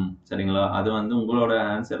இருக்கும் சரிங்களா. அது வந்து உங்களோட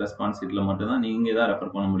ஆன்சர் ரெஸ்பான்ஸ் ஷீட்ல மட்டும்தான் நீங்க தான்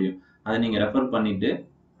ரெஃபர் பண்ண முடியும். அதை நீங்க ரெஃபர் பண்ணிட்டு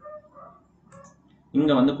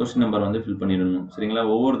இங்க வந்து கொஸ்டின் நம்பர் வந்து ஃபில் பண்ணிடணும் சரிங்களா.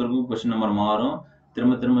 ஒவ்வொருத்தருக்கும் கொஸ்டின் நம்பர் மாறும்.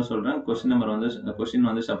 திரும்ப சொல்றேன், கொஸ்டின் நம்பர் வந்து கொஸ்டின்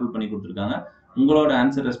வந்து ஷஃபிள் பண்ணி கொடுத்துருக்காங்க. உங்களோட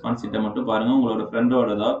ஆன்சர் ரெஸ்பான்ஸ் ஷீட்டை மட்டும் பாருங்க, உங்களோட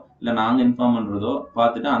ஃப்ரெண்டோடதோ இல்ல நாங்க இன்ஃபார்ம் பண்றதோ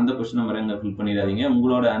பார்த்துட்டு அந்த கொஸ்டின் நம்பரை இங்க ஃபில் பண்ணிடாதீங்க.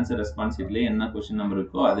 உங்களோட ஆன்சர் ரெஸ்பான்ஸ் ஷீட்ல என்ன கொஸ்டின் நம்பர்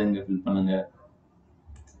இருக்கோ அதை இங்க ஃபில் பண்ணுங்க.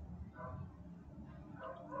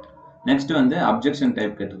 நெக்ஸ்ட் வந்து அப்ஜெக்ஷன்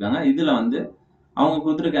டைப் கேட்டிருக்காங்க. இதுல வந்து அவங்க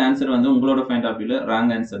கொடுத்துருக்க ஆன்சர் வந்து உங்களோட பாயிண்ட் ஆஃப் வியூல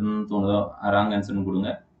ராங் ஆன்சர்னு தோணுதோ ராங் ஆன்சர்னு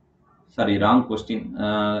கொடுங்க. சாரி ராங்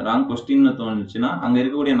கொஸ்டின் தோணுச்சுன்னா அங்க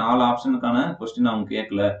இருக்கக்கூடிய 4 ஆப்ஷனுக்கான கொஸ்டின் அவங்க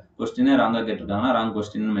கேட்கல, கொஸ்டினே ராங்கா கேட்டிருக்காங்கன்னா ராங்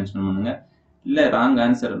கொஸ்டின் மென்ஷன் பண்ணுங்க. இல்ல ராங்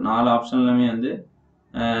ஆன்சர் 4 ஆப்ஷன்லுமே வந்து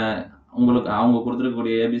உங்களுக்கு அவங்க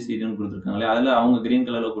கொடுத்துருக்கக்கூடிய ஏபிசிடின்னு கொடுத்துருக்காங்களே அதுல அவங்க கிரீன்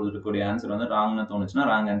கலர்ல கொடுத்துருக்கக்கூடிய ஆன்சர் வந்து ராங்னு தோணுச்சுன்னா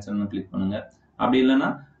ராங் ஆன்சர்னு கிளிக் பண்ணுங்க. அப்படி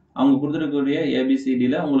இல்லைன்னா அவங்க கொடுத்துருக்கக்கூடிய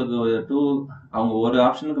ஏபிசிடியில உங்களுக்கு அவங்க ஒரு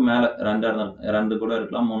ஆப்ஷனுக்கு மேல 2 கூட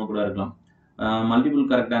இருக்கலாம், 3 கூட இருக்கலாம். மல்டிபிள்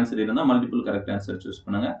கரெக்ட் ஆன்சர் இருந்தால் மல்டிபிள் கரெக்ட் ஆன்சர் சூஸ்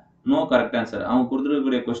பண்ணுங்க. நோ கரெக்ட் ஆன்சர், அவங்க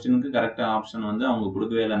கொடுத்துருக்கக்கூடிய கொஸ்டினுக்கு கரெக்டா ஆப்ஷன் வந்து அவங்க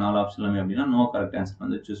கொடுக்கவே இல்லை 4 ஆப்ஷன்லுமே அப்படின்னா நோ கரெக்ட் ஆன்சர்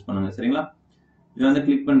வந்து சூஸ் பண்ணுங்க சரிங்களா. இது வந்து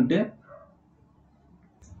கிளிக் பண்ணிட்டு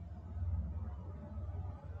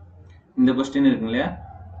இந்த கொஸ்டின் இருக்கு இல்லையா,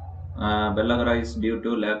 பெல்லகரா is due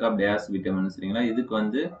to lack of days vitamin சரிங்களா. இதுக்கு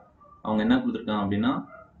வந்து அவங்க என்ன கொடுத்துருக்காங்க அப்படின்னா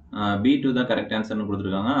B2 தான் கரெக்ட் ஆன்சர்னு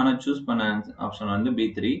கொடுத்துருக்காங்க. ஆனால் சூஸ் பண்ண ஆப்ஷன் வந்து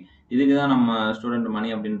B3. இதுக்கு தான் நம்ம ஸ்டூடெண்ட் மணி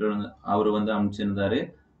அப்படின்ற அவர் வந்து அமைச்சிருந்தாரு,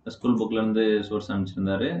 ஸ்கூல் புக்ல இருந்து சோர்ஸ்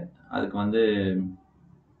அமைச்சிருந்தாரு. அதுக்கு வந்து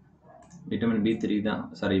விட்டமின் B3 தான்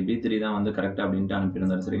B3 தான் வந்து கரெக்ட் அப்படின்ட்டு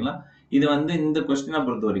அனுப்பியிருந்தாரு சரிங்களா. இது வந்து இந்த கொஸ்டினை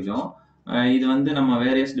பொறுத்த வரைக்கும் இது வந்து நம்ம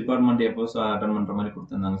வேரியஸ் டிபார்ட்மெண்ட் எப்போஸ் அட்டன் பண்ற மாதிரி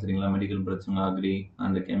கொடுத்துருந்தாங்க சரிங்களா. மெடிக்கல் படிச்சவங்க, agri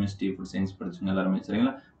and chemistry, food science படிச்சவங்க எல்லாருமே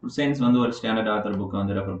சரிங்களா. ஃபுட் சயின்ஸ் வந்து ஒரு ஸ்டாண்டர்ட் ஆத்தர் புக்கை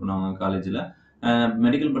வந்து ரெஃபர் பண்ணுவாங்க காலேஜில்.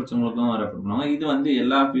 மெடிக்கல் படிச்சவங்களுக்கும் ரெஃபர் பண்ணுவாங்க. இது வந்து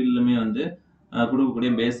எல்லா ஃபீல்டுலுமே வந்து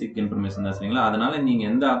கொடுக்கக்கூடிய பேசிக் இன்ஃபர்மேஷன் தான் சரிங்களா. அதனால நீங்க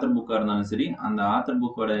எந்த ஆத்தர் புக்காக இருந்தாலும் சரி, அந்த ஆத்தர்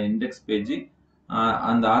புக்கோட இண்டெக்ஸ் பேஜ்,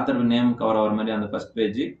 அந்த ஆத்தர் நேம் கவர் ஆகிற மாதிரி அந்த ஃபர்ஸ்ட்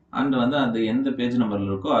பேஜ் அண்ட் வந்து அது எந்த பேஜ் நம்பர்ல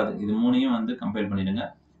இருக்கோ அது இது மூணையும் வந்து கம்பைல் பண்ணிடுங்க.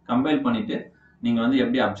 கம்பைல் பண்ணிட்டு நீங்க வந்து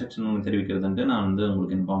எப்படி அப்ஜெக்ஷன் தெரிவிக்கிறதுன்ட்டு நான் வந்து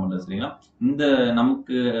உங்களுக்கு இன்ஃபார்ம் பண்றேன் சரிங்களா. இந்த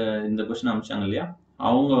நமக்கு இந்த கொஸ்டின் அனுப்பிச்சாங்க இல்லையா,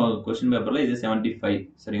 அவங்க கொஸ்டின் பேப்பர்ல இது 75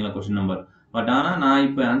 சரிங்களா கொஸ்டின் நம்பர். பட் ஆனா நான்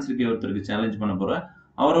இப்போ ஆன்சருக்கு ஒருத்தருக்கு சேலஞ்ச் பண்ண போறேன்.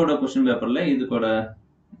 அவரோட கொஸ்டின் பேப்பர்ல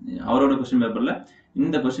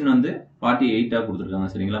இந்த கொஸ்டின் வந்து 48 கொடுத்துருக்காங்க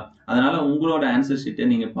சரிங்களா. அதனால உங்களோட ஆன்சர் ஷீட்டை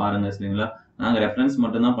நீங்க பாருங்க சரிங்களா. நாங்க ரெஃபரன்ஸ்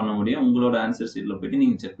மட்டும் தான் பண்ண முடியும். உங்களோட ஆன்சர் ஷீட்ல போயிட்டு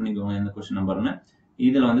நீங்க செக் பண்ணிக்கோங்க எந்த கொஸ்டின் நம்பர்னு.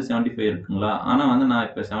 இதுல வந்து 75 இருக்குங்களா. ஆனா வந்து நான்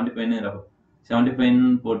இப்போ 75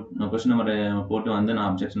 கொஸ்டின் நம்பர் போட்டு வந்து நான்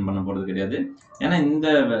அப்ஜெக்ஷன் பண்ண போறது கிடையாது. ஏன்னா இந்த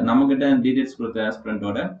நம்ம கிட்ட டீடைல்ஸ் கொடுத்த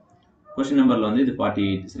ஆஸ்பிரண்டோட கொஸ்டின் நம்பர்ல வந்து இது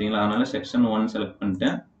 48 சரிங்களா. அதனால செக்ஷன் 1 செலக்ட்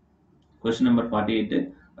பண்ணிட்டேன். Question number 48.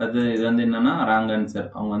 இது வந்து என்னன்னா ராங் ஆன்சர்.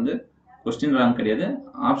 அவங்க வந்து கொஸ்டின் ராங் கிடையாது,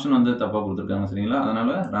 ஆப்ஷன் வந்து தப்பா கொடுத்துருக்காங்க சரிங்களா.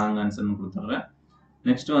 அதனால ராங் ஆன்சர்னு கொடுத்துட்றேன்.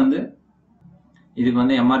 நெக்ஸ்ட் வந்து இதுக்கு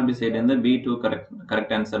வந்து எம்ஆர்பி சைடு வந்து B2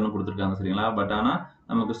 கரெக்ட் ஆன்சர்னு கொடுத்துருக்காங்க சரிங்களா. பட் ஆனால்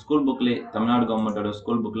நமக்கு ஸ்கூல் புக்லேயே தமிழ்நாடு கவர்மெண்டோட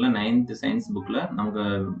ஸ்கூல் புக்கில் 9th சயின்ஸ் புக்கில் நமக்கு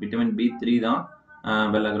விட்டமின் B3 தான்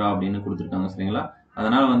வெள்ளக்ரா அப்படின்னு கொடுத்துருக்காங்க சரிங்களா.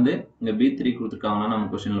 அதனால வந்து இங்கே B3 கொடுத்துருக்காங்கன்னா நம்ம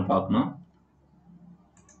கொஸ்டின்ல பார்க்கணும்.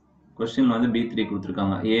 கொஸ்டின்ல வந்து B3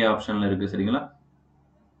 கொடுத்துருக்காங்க, ஏ ஆப்ஷன்ல இருக்கு சரிங்களா.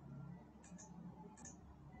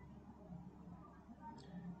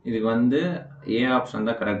 இதுக்கு வந்து ஏ ஆப்ஷன்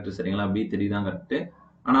தான் கரெக்ட் சரிங்களா, B3 தான் கரெக்ட்.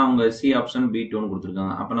 ஆனால் அவங்க சி ஆப்ஷன் B2ன்னு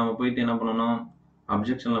கொடுத்துருக்காங்க. அப்போ நம்ம போயிட்டு என்ன பண்ணணும்,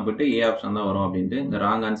 அப்ஜெக்ஷனில் போயிட்டு ஏ ஆப்ஷன் தான் வரும் அப்படின்ட்டு இங்கே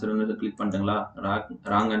ராங் ஆன்சர்னு கிளிக் பண்ணிட்டுங்களா.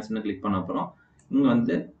 ராங் ஆன்சர்னு கிளிக் பண்ண அப்புறம் இங்கே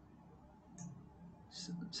வந்து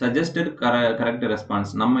சஜஸ்டட் கரெக்ட்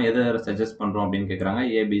ரெஸ்பான்ஸ் நம்ம எதை சஜஸ்ட் பண்ணுறோம் அப்படின்னு கேட்குறாங்க.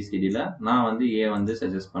 ABCDயில் நான் வந்து ஏ வந்து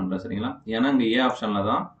சஜஸ்ட் பண்ணுறேன் சரிங்களா. ஏன்னா இங்கே ஏ ஆப்ஷனில்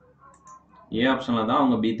தான்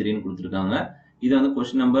அவங்க B3ன்னு கொடுத்துருக்காங்க. இது வந்து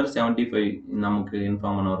கொஸ்டின் நம்பர் 75 நமக்கு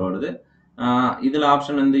இன்ஃபார்ம் பண்ண வருது. இதில்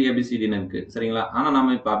ஆப்ஷன் வந்து ABCDன்னு இருக்கு சரிங்களா. ஆனால்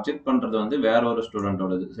நம்ம இப்போ அப்ஜெக்ட் பண்ணுறது வந்து வேற ஒரு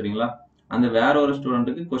ஸ்டூடெண்ட்டோடது சரிங்களா. அந்த வேற ஒரு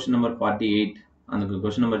ஸ்டூடெண்ட்டுக்கு கொஸ்டின் நம்பர் 48 அந்த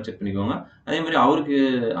கொஸ்டின் நம்பர் செக் பண்ணிக்கோங்க. அதே மாதிரி அவருக்கு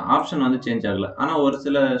ஆப்ஷன் வந்து சேஞ்ச் ஆகல, ஆனால் ஒரு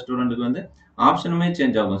சில ஸ்டூடெண்ட்டுக்கு வந்து ஆப்ஷனுமே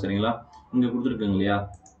சேஞ்ச் ஆகும் சரிங்களா. இங்கே கொடுத்துருக்குங்க இல்லையா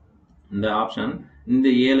இந்த ஆப்ஷன், இந்த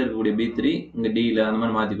ஏல இருக்கக்கூடிய B3 இங்கே டியில் அந்த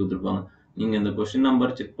மாதிரி மாற்றி கொடுத்துருப்பாங்க. நீங்கள் இந்த கொஸ்டின்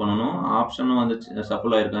நம்பர் செக் பண்ணணும், ஆப்ஷனும் வந்து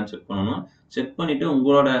சஃபுல் ஆயிருக்கான்னு செக் பண்ணணும். செக் பண்ணிட்டு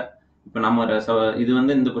உங்களோட இப்போ நம்ம இது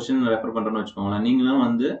வந்து இந்த கொஸ்டின் ரெஃபர் பண்ணுறோன்னு வச்சுக்கோங்களேன். நீங்களும்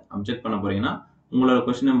வந்து அப்ஜெக்ட் பண்ண போறீங்கன்னா உங்களோட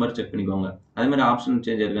கொஸ்டின் நம்பர் செக் பண்ணிக்கோங்க. அதே மாதிரி ஆப்ஷன்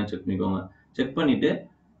சேஞ்ச் ஆயிருக்கான்னு செக் பண்ணிக்கோங்க. செக் பண்ணிட்டு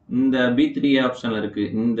இந்த B3 ஆப்ஷன்ல இருக்கு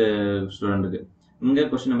இந்த ஸ்டூடெண்ட்டுக்கு, இங்கே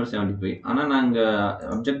கொஸ்டின் நம்பர் 75. ஆனால் நான் இங்கே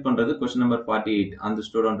அப்ஜெக்ட் பண்ணுறது கொஸ்டின் நம்பர் 48 அந்த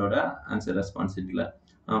ஸ்டூடெண்ட்டோட ஆன்சர் ரெஸ்பான்சிபிலிட்டியில்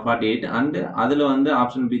 48 அண்ட் அதில் வந்து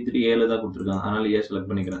ஆப்ஷன் B3 ஏல தான் கொடுத்துருக்காங்க. அதனால ஏ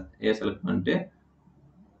செலக்ட் பண்ணிக்கிறேன். ஏ செலக்ட் பண்ணிட்டு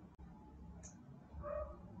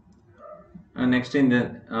நெக்ஸ்ட்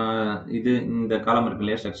இந்த காலம் இருக்கு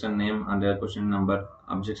இல்லையா, section name and question number,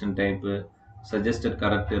 objection type, suggested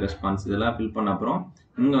correct response இதெல்லாம் ஃபில் பண்ண அப்புறம்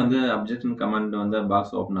இங்கே வந்து அப்ஜெக்ஷன் கமெண்ட் வந்து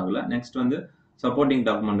பாக்ஸ் ஓப்பன் ஆகல. நெக்ஸ்ட் வந்து சப்போர்ட்டிங்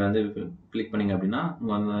டாக்குமெண்ட் வந்து கிளிக் பண்ணிங்க அப்படின்னா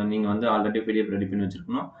நீங்கள் வந்து ஆல்ரெடி PDF ரெடி பண்ணி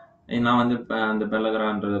வச்சிருக்கணும். நான் வந்து அந்த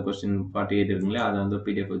பெல்லகரான்ற கொஸ்டின் 48 இருக்குங்களே அதை வந்து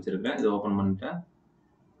PDF வச்சிருக்கேன். இது ஓப்பன் பண்ணிட்டேன்.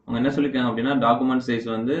 அவங்க என்ன சொல்லியிருக்காங்க அப்படின்னா டாக்குமெண்ட் சைஸ்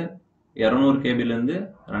வந்து 200 KBலேருந்து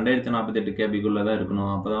 2048 KBக்குள்ள தான் இருக்கணும்,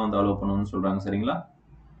 அப்போதான் வந்து அலோவ் பண்ணணும்னு சொல்றாங்க சரிங்களா.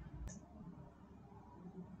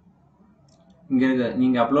 இங்கே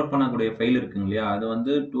நீங்கள் அப்லோட் பண்ணக்கூடிய ஃபைல் இருக்குங்க இல்லையா, அது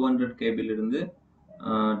வந்து 200 KBலிருந்து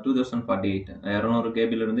 2048 200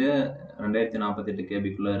 KBலிருந்து 2048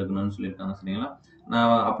 KBக்குள்ள இருக்கணும்னு சொல்லியிருக்காங்க சரிங்களா.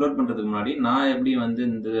 நான் அப்லோட் பண்ணுறதுக்கு முன்னாடி நான் எப்படி வந்து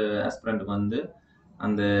இந்த ஆஸ்பிரண்ட்டுக்கு வந்து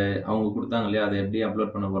அந்த அவங்க கொடுத்தாங்க இல்லையா அதை எப்படி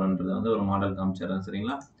அப்லோட் பண்ண போகிறேன்றதை வந்து ஒரு மாடல் காமிச்சிடுறேன்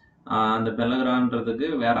சரிங்களா. அந்த பெல்லகிரான்றதுக்கு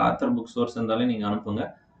வேற ஆத்தர் புக் சோர்ஸ் இருந்தாலே நீங்கள் அனுப்புங்க.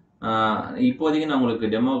 இப்போதைக்கு நான்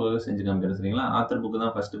உங்களுக்கு டெமோவாக செஞ்சு காமிக்கிறேன் சரிங்களா. ஆத்தர் புக்கு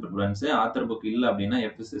தான் ஃபர்ஸ்ட் ப்ரிஃபரன்ஸ். ஆத்தர் புக் இல்லை அப்படின்னா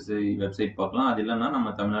FSSAI வெப்சைட் பார்க்கலாம். அது இல்லைன்னா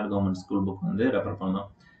நம்ம தமிழ்நாடு கவர்மெண்ட் ஸ்கூல் புக் வந்து ரெஃபர் பண்ணலாம்.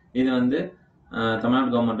 இது வந்து தமிழ்நாடு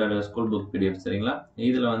கவர்மெண்டோட ஸ்கூல் புக் PDF சரிங்களா.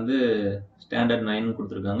 இதில் வந்து ஸ்டாண்டர்ட் 9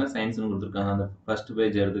 கொடுத்துருக்காங்க, சயின்ஸ்னு கொடுத்துருக்காங்க. அந்த ஃபர்ஸ்ட்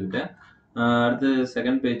பேஜ் எடுத்துக்கிட்டேன். அடுத்து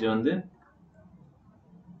செகண்ட் பேஜ் வந்து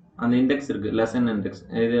அந்த இண்டெக்ஸ் இருக்கு, லெசன் இண்டெக்ஸ்.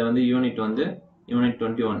 இது வந்து யூனிட்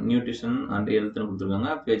 21 நியூட்ரிஷன் அண்ட் ஹெல்த்னு கொடுத்துருக்காங்க.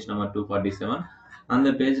 Page number 247. அந்த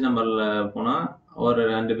பேஜ் நம்பர்ல போனால் ஒரு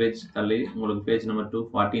 2 பேஜ் தள்ளி உங்களுக்கு பேஜ் நம்பர்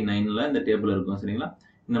 249ல இந்த டேபிள் இருக்கும் சரிங்களா.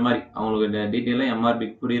 இந்த மாதிரி அவங்களுக்கு டீட்டெயிலாக MRB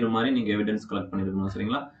புரியுற மாதிரி நீங்கள் எவிடன்ஸ் கலெக்ட் பண்ணியிருக்கணும்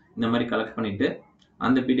சரிங்களா. இந்த மாதிரி கலெக்ட் பண்ணிட்டு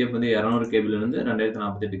அந்த பிடிஎஃப் வந்து 200 கேபில இருந்து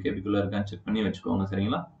 2048 கேபிக்குள்ள இருக்கான்னு செக் பண்ணி வச்சுக்கோங்க.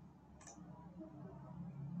 சரிங்களா?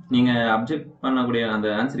 நீங்க அப்ஜெக்ட் பண்ணக்கூடிய அந்த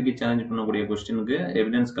ஆன்சர் கீ சேலஞ்ச் பண்ணக்கூடிய கொஸ்டினுக்கு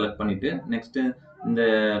எவிடன்ஸ் கலெக்ட் பண்ணிட்டு நெக்ஸ்ட் இந்த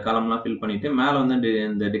காலம்லாம் ஃபில் பண்ணிட்டு மேல வந்து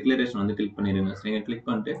இந்த டிக்ளரேஷன் வந்து கிளிக் பண்ணிடுங்க. சரிங்க? கிளிக்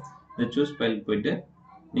பண்ணிட்டு இந்த சூஸ் ஃபைல் போயிட்டு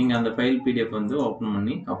நீங்க அந்த ஃபைல் பிடிஎஃப் வந்து ஓபன்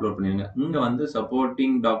பண்ணி அப்லோட் பண்ணிடுங்க. இங்க வந்து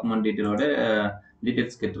சப்போர்ட்டிங் டாக்குமெண்ட் டீடைலோட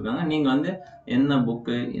டீடைல்ஸ் கேட்டிருக்காங்க. நீங்க வந்து என்ன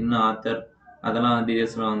புக்கு, என்ன ஆத்தர், அதெல்லாம்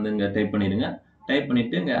டீடைல்ஸ்லாம் வந்து இங்க டைப் பண்ணிடுங்க. டைப்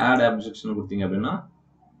பண்ணிட்டு இங்க ஆட் அப்ஜெக்ஷன் கொடுத்தீங்க அப்படின்னா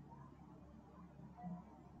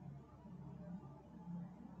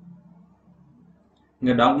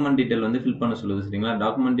இங்க டாக்குமெண்ட் டீடைல் வந்து ஃபில் பண்ண சொல்லுது. சரிங்களா?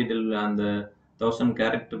 டாக்குமெண்ட் டீடைல் அந்த 1000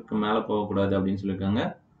 கேரக்டருக்கு மேல போகக்கூடாது அப்படின்னு சொல்லியிருக்காங்க.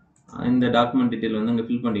 இந்த டாக்குமெண்ட் டீடைல் வந்து இங்க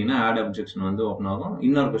ஃபில் பண்ணிட்டீங்கன்னா ஆட் அப்ஜெக்ஷன் வந்து ஓப்பன் ஆகும்.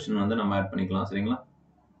 இன்னொரு கொஸ்டின் வந்து நம்ம ஆட் பண்ணிக்கலாம். சரிங்களா?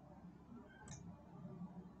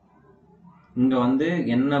 இங்க வந்து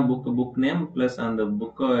என்ன புக் நேம் பிளஸ் அந்த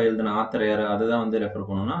புக்கை எழுதின ஆத்தர் யாரு அதுதான் வந்து ரெஃபர்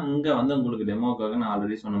பண்ணணும்னா இங்க வந்து உங்களுக்கு டெமோக்காக நான்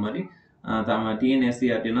ஆல்ரெடி சொன்ன மாதிரி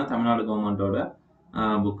டிஎன்எஸ்சிஆர்டினா தமிழ்நாடு கவர்மெண்டோட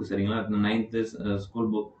புக். சரிங்களா? 9th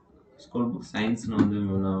ஸ்கூல் புக் சயின்ஸ்னு வந்து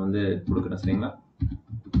நான் வந்து கொடுக்குறேன். சரிங்களா?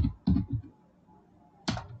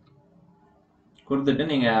 கொடுத்துட்டு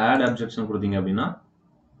நீங்க ஆட் அப்ஜெக்ஷன் கொடுத்தீங்க அப்படின்னா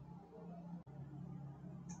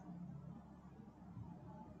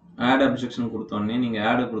ஆட் அப்ஜெக்ஷன் கொடுத்தோடனே நீங்க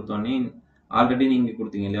ஆட் கொடுத்தோடனே ஆல்ரெடி நீங்க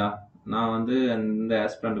கொடுத்தீங்க இல்லையா? நான் வந்து இந்த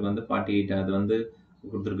ஆஸ்பிரண்ட்டுக்கு வந்து 48 அது வந்து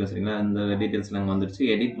கொடுத்துருக்கேன். சரிங்களா? இந்த டீடைல்ஸ்லாம் இங்கே வந்துருச்சு.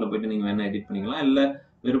 எடிட்ல போயிட்டு நீங்க வேணா எடிட் பண்ணிக்கலாம். இல்லை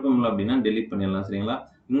விருப்பம் இல்லை அப்படின்னா டெலிட் பண்ணிடலாம். சரிங்களா?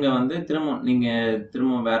 இங்க வந்து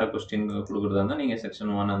திரும்ப வேற கொஸ்டின் கொடுக்குறதா இருந்தால் நீங்க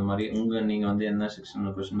செக்ஷன் 1 அந்த மாதிரி நீங்க வந்து என்ன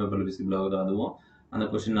செக்ஷன் கொஸ்டின் பேப்பர் விசிபிள் ஆகுதோ அதுவும் அந்த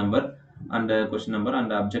question number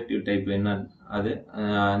and objective type என்ன அது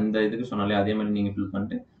இந்த இதுக்கு சொன்னாலே அதே மாதிரி நீங்க ஃபில்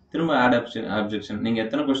பண்ணிட்டு திரும்ப ஆட் அப்ஜெக்ஷன் நீங்க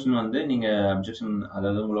எத்தனை கொஸ்டின் வந்து நீங்க அப்ஜெக்ஷன்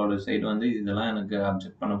அதாவது உங்களோட சைடு வந்து இதெல்லாம் எனக்கு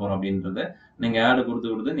அப்ஜெக்ட் பண்ண போறோம் அப்படின்றத நீங்க ஆட்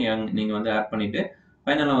கொடுத்து நீங்க வந்து ஆட் பண்ணிட்டு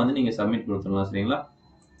ஃபைனலா வந்து நீங்க சப்மிட் கொடுத்துடலாம். சரிங்களா?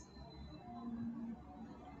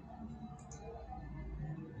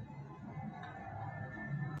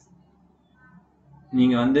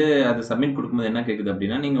 நீங்க வந்து அதை சப்மிட் கொடுக்கும்போது என்ன கேக்குது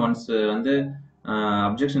அப்படின்னா நீங்க ஒன்ஸ் வந்து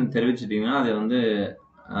அப்ஜெக்ஷன் தெரிவிச்சிட்டீங்கன்னா அதை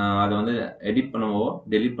வந்து எடிட் பண்ணவோ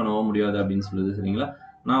டெலிட் பண்ணவோ முடியாது அப்படின்னு சொல்லுது. சரிங்களா?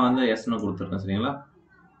 நான் வந்து எஸ்ன்னு கொடுத்துருக்கேன். சரிங்களா?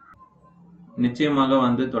 நிச்சயமாக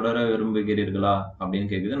வந்து தொடர விரும்புகிறீர்களா அப்படின்னு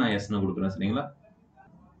கேக்குது. நான் எஸ்ன்னு கொடுக்குறேன். சரிங்களா?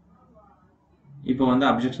 இப்போ வந்து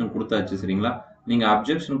அப்ஜெக்ஷன் கொடுத்தாச்சு. சரிங்களா? நீங்க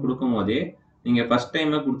அப்ஜெக்ஷன் கொடுக்கும் போதே நீங்க ஃபர்ஸ்ட்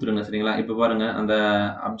டைமே கொடுத்துருங்க. சரிங்களா? இப்போ பாருங்க அந்த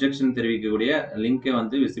அப்ஜெக்ஷன் தெரிவிக்கக்கூடிய லிங்கே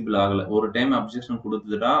வந்து விசிபிள் ஆகல. ஒரு டைம் அப்ஜெக்ஷன்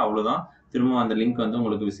கொடுத்துட்டா அவ்வளவுதான். திரும்ப அந்த லிங்க் வந்து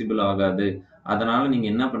உங்களுக்கு விசிபிள் ஆகாது. அதனால நீங்க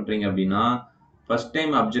என்ன பண்றீங்க அப்படின்னா ஃபர்ஸ்ட்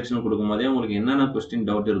டைம் அப்ஜெக்ஷன் கொடுக்கும் போதே உங்களுக்கு என்னென்ன கொஸ்டின்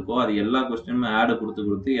டவுட் இருக்கோ அது எல்லா கொஸ்டினுமே ஆட்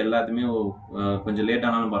கொடுத்து எல்லாத்தையுமே கொஞ்சம் லேட்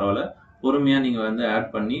ஆனாலும் பரவாயில்ல பொறுமையா நீங்க வந்து ஆட்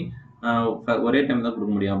பண்ணி ஒரே டைம் தான்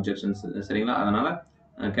கொடுக்க முடியும் அப்ஜெக்ஷன்ஸ். சரிங்களா? அதனால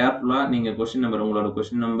கேர்ஃபுல்லா நீங்க உங்களோட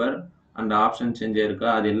question number and option change இருக்கா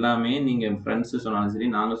அது எல்லாமே நீங்க ஃப்ரெண்ட்ஸ் சொன்னாலும் சரி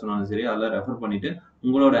நாங்க சொன்னாலும் சரி அதெல்லாம் ரெஃபர் பண்ணிட்டு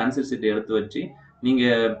உங்களோட ஆன்சர் ஷீட் எடுத்து வச்சு நீங்க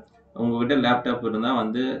உங்ககிட்ட லேப்டாப் இருந்தா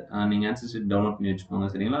வந்து நீங்க ஆன்சர் ஷீட் டவுன்லோட் பண்ணி வச்சுக்கோங்க.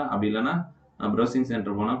 சரிங்களா? அப்படி இல்லைன்னா ப்ரௌசிங்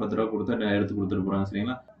சென்டர் போனா 10 ரூபா கொடுத்து எடுத்து கொடுத்துட்டு போறாங்க.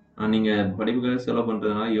 சரிங்களா? நீங்க படிப்புக்காக செலவு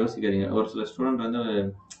பண்றதுனால யோசிக்காதீங்க. ஒரு சில ஸ்டூடெண்ட் வந்து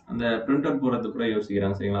அந்த பிரிண்ட் அவுட் போடுறது கூட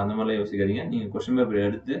யோசிக்கிறாங்க. சரிங்களா? அந்த மாதிரிலாம் யோசிக்காதீங்க. நீங்க கொஸ்டின் பேப்பர்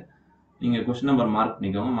எடுத்து நீங்க கொஸ்டின் நம்பர் மார்க்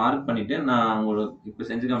பண்ணிக்கோங்க. மார்க் பண்ணிட்டு நான் உங்களுக்கு இப்போ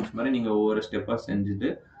செஞ்சு காமிச்ச மாதிரி நீங்க ஒவ்வொரு ஸ்டெப்பா செஞ்சுட்டு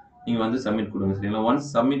நீங்க வந்து சப்மிட் கொடுங்க. சரிங்களா? ஒன்ஸ்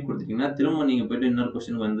சப்மிட் கொடுத்துட்டீங்கன்னா திரும்ப நீங்க போயிட்டு இன்னொரு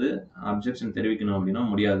கொஸ்டின் வந்து அப்ஜெக்ஷன் தெரிவிக்கணும் அப்படின்னா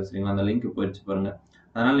முடியாது. சரிங்களா? அந்த லிங்க் போயிடுச்சு பாருங்க.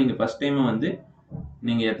 அதனால நீங்க ஃபர்ஸ்ட் டைம் வந்து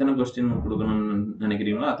நீங்க எத்தனை கொஸ்டின் கொடுக்கணும்னு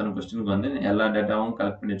நினைக்கிறீங்களோ அத்தனை கொஸ்டினுக்கு வந்து எல்லா டேட்டாவும்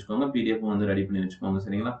கலெக்ட் பண்ணி வச்சுக்கோங்க. பிடிஎஃப் வந்து ரெடி பண்ணி வச்சுக்கோங்க.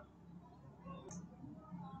 சரிங்களா?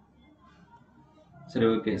 சரி,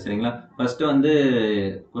 ஓகே. சரிங்களா? ஃபர்ஸ்ட் வந்து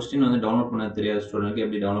கொஸ்டின் வந்து டவுன்லோட் பண்ண தெரியாத ஸ்டூடெண்ட்க்கு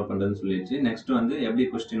எப்படி டவுன்லோட் பண்றதுன்னு சொல்லிடுச்சு. நெக்ஸ்ட் வந்து எப்படி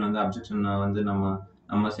கொஸ்டின் வந்து அப்ஜெக்ஷன் வந்து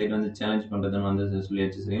நம்ம சைடு வந்து சேலஞ்ச் பண்றதுன்னு வந்து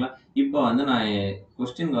சொல்லிடுச்சு. சரிங்களா? இப்போ வந்து நான்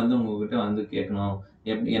கொஸ்டின் வந்து உங்ககிட்ட வந்து கேட்கணும்.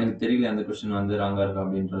 எப்படி எனக்கு தெரியல அந்த கொஸ்டின் வந்து ராங்கா இருக்கா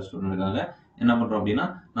அப்படின்ற ஸ்டூடெண்ட்டுக்காக என்ன பண்றோம் அப்படின்னா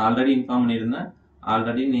நான் ஆல்ரெடி இன்ஃபார்ம் பண்ணியிருந்தேன்.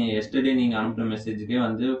 ஆல்ரெடி எஸ்டர்டே நீங்க அனுப்புற மெசேஜுக்கே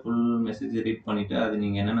வந்து ஃபுல் மெசேஜ் ரீட் பண்ணிட்டு அது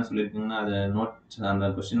நீங்க என்னென்ன சொல்லியிருக்கீங்கன்னா அதை அந்த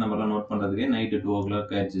கொஸ்டின் நம்பர்லாம் நோட் பண்றதுக்கே நைட்டு 2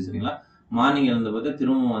 o'clock ஆயிடுச்சு. சரிங்களா? மார்னிங் எழுந்தபோது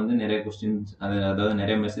திரும்பவும் வந்து நிறைய கொஸ்டின்ஸ் அதாவது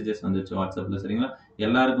நிறைய மெசேஜஸ் வந்துச்சு வாட்ஸ்அப்ல. சரிங்களா?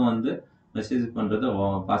 எல்லாருக்கும் வந்து மெசேஜ் பண்றது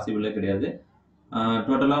பாசிபிளே கிடையாது.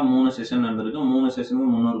 டோட்டலா 3 செஷன் நடந்திருக்கு. 3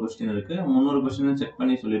 செஷனுக்கு 300 கொஸ்டின் இருக்கு. 300 கொஸ்டின் செக்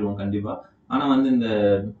பண்ணி சொல்லிடுவோம் கண்டிப்பா. ஆனா வந்து இந்த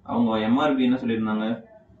அவங்க எம்ஆர்பி என்ன சொல்லியிருந்தாங்க,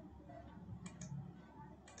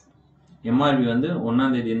 எம்ஆர்பி வந்து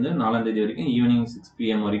 1ஆம் தேதி இருந்து 4ஆம் தேதி வரைக்கும் ஈவினிங் 6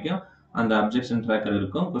 PM வரைக்கும் அந்த அப்ஜெக்ஷன் ட்ராக்கர்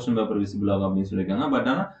இருக்கும். கொஸ்டின் பேப்பர் விசிபிள் ஆகும் அப்படின்னு சொல்லியிருக்காங்க. பட்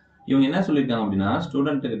ஆனா இவங்க என்ன சொல்லியிருக்காங்க அப்படின்னா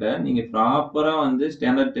ஸ்டூடெண்ட் கிட்ட நீங்க ப்ராப்பரா வந்து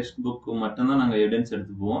ஸ்டாண்டர்ட் டெக்ஸ்ட் புக் மட்டும்தான் நாங்க எவிடன்ஸ்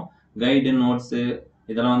எடுத்துக்குவோம். கைடு நோட்ஸ்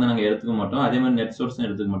இதெல்லாம் வந்து நாங்க எடுத்துக்க மாட்டோம். அதே மாதிரி நெட் சோர்ஸும்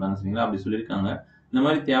எடுத்துக்க மாட்டாங்க. சரிங்களா? அப்படி சொல்லியிருக்காங்க. இந்த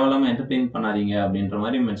மாதிரி தேவையில்லாம என்டர்டெயின் பண்ணாதீங்க அப்படின்ற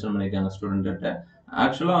மாதிரி மென்ஷன் பண்ணியிருக்காங்க ஸ்டூடெண்ட் கிட்ட.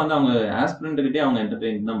 ஆக்சுவலா வந்து அவங்க ஆஸ்பிரண்ட் கிட்டே அவங்க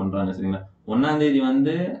என்டர்டெயின் தான் பண்றாங்க சரிங்களா. 1ஆம் தேதி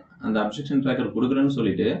வந்து அந்த அப்ஜெக்ஷன் ட்ராக்கர் குடுக்குறேன்னு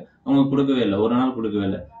சொல்லிட்டு அவங்க குடுக்கவே இல்ல. ஒரு நாள் குடுக்கவே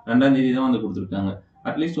இல்ல. 2ஆம் தேதி தான் வந்து குடுத்துருக்காங்க.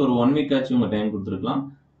 அட்லீஸ்ட் ஒரு 1 வீக் ஆச்சும் உங்க டைம் குடுத்துருக்கலாம்.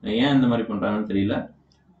 ஏன் இந்த மாதிரி பண்றாங்கன்னு தெரியல.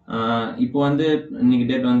 இப்போ வந்து இன்னைக்கு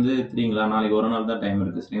டேட் வந்து 3ங்களா, நாளைக்கு ஒரு நாள் தான் டைம்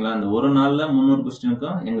இருக்கு சரிங்களா. அந்த ஒரு நாள்ல 300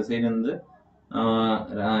 கொஸ்டினுக்கும் எங்க சைடு இருந்து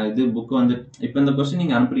இது புக் வந்து இப்போ இந்த கொஸ்டின்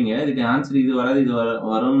நீங்க அனுப்புறீங்க, இதுக்கு ஆன்சர் இது வராது இது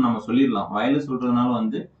வரும்னு நம்ம சொல்லிடலாம். வாயில சொல்றதுனால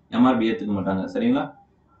வந்து எம்ஆர்பி ஏத்துக்க மாட்டாங்க சரிங்களா.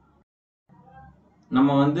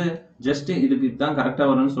 நம்ம வந்து ஜஸ்ட் இதுக்கு இதுதான் கரெக்டா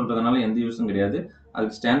வரும்னு சொல்றதுனால எந்த யூஸும் கிடையாது.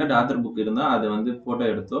 அதுக்கு ஸ்டாண்டர்ட் ஆத்தர் புக் இருந்தா அதை வந்து போட்டோ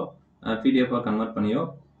எடுத்தோ பிடிஎஃப் கன்வெர்ட் பண்ணியோ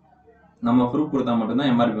நம்ம ப்ரூஃப் கொடுத்தா மட்டும்தான்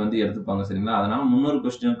எம்ஆர்பி வந்து எடுத்துப்பாங்க சரிங்களா. அதனால 300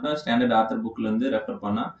 கொஸ்டினுக்கு ஸ்டாண்டர்ட் ஆத்தர் புக்ல இருந்து ரெஃபர்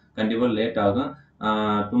பண்ணா கண்டிப்பா லேட் ஆகும்.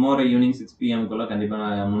 டுமாரோ ஈவினிங் 6 PM கண்டிப்பா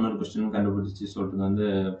 300 கொஸ்டின் கண்டுபிடிச்சு சொல்றது வந்து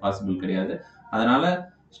பாசிபிள் கிடையாது. அதனால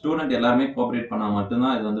ஸ்டூடெண்ட் எல்லாருமே கோஆபரேட் பண்ணா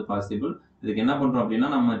மட்டும்தான் இது வந்து பாசிபிள். இதுக்கு என்ன பண்றோம் அப்படின்னா,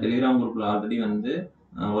 நம்ம டெலிகிராம் குரூப்ல ஆல்ரெடி வந்து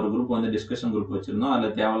ஒரு குரூப் வந்து டிஸ்கஷன் குரூப் வச்சிருந்தோம். அதுல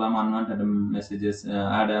தேவையில்லாம அன்வான்டட் மெசேஜஸ்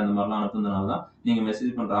ஆட் அந்த மாதிரிலாம் அனுப்புனதுனால தான் நீங்க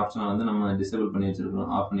மெசேஜ் பண்ற ஆப்ஷனை வந்து நம்ம டிசேபிள் பண்ணி வச்சிருக்கோம்,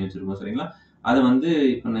 ஆஃப் பண்ணி வச்சிருக்கோம் சரிங்களா. அது வந்து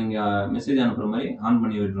இப்போ நீங்க மெசேஜ் அனுப்புற மாதிரி ஆன்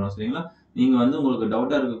பண்ணி விடுறோம் சரிங்களா. நீங்க வந்து உங்களுக்கு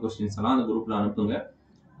டவுட்டா இருக்க கொஸ்டின்ஸ் எல்லாம் அந்த குரூப்ல அனுப்புங்க.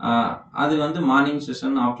 அது வந்து morning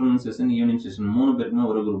session, afternoon session, evening session 3 பேருக்குமே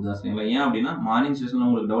ஒரு குரூப் தான் சரிங்களா. ஏன் அப்படின்னா மார்னிங் செஷன்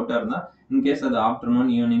உங்களுக்கு டவுட்டா இருந்தா இன்கேஸ் அது ஆஃப்டர்நூன்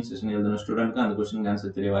ஈவினிங் செஷன் எழுதுன ஸ்டூடெண்ட்க்கு அந்த கொஸ்டின்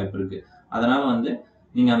ஆன்சர் தெரிய வாய்ப்பு இருக்கு. அதனால வந்து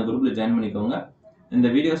நீங்க அந்த குரூப்ல ஜாயின் பண்ணிக்கோங்க. இந்த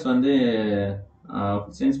வீடியோஸ் வந்து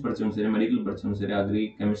சயின்ஸ் படிச்சவங்க சரி, மெடிக்கல் படிச்சவங்க சரி, அக்ரி,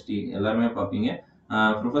 கெமிஸ்ட்ரி எல்லாருமே பார்ப்பீங்க.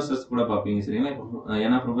 ப்ரொஃபஸர்ஸ் கூட பார்ப்பீங்க சரிங்களா.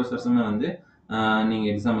 ஏன்னா ப்ரொஃபஸர்ஸுமே வந்து நீங்க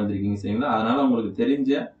எக்ஸாம் எழுதிருக்கீங்க சரிங்களா. அதனால உங்களுக்கு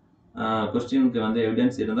தெரிஞ்ச கொஸ்டினுக்கு வந்து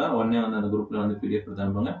எவிடன்ஸ் இருந்தா உடனே வந்து அந்த குரூப்ல வந்து பிடிஎஃப் கொடுத்து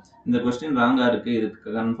அனுப்புங்க. இந்த கொஸ்டின் ராங்கா இருக்கு,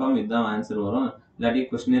 இதுக்கு கன்ஃபார்ம் இதுதான் ஆன்சர் வரும், இல்லாட்டி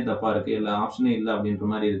கொஸ்டினே தப்பா இருக்கு, இல்ல ஆப்ஷனே இல்லை அப்படின்ற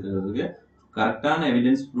மாதிரி இருக்கிறதுக்கு கரெக்டான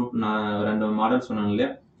எவிடன்ஸ் ப்ரூஃப் நான் 2 மாடல் சொன்னேன் இல்லையா,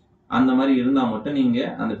 அந்த மாதிரி இருந்தா மட்டும் நீங்க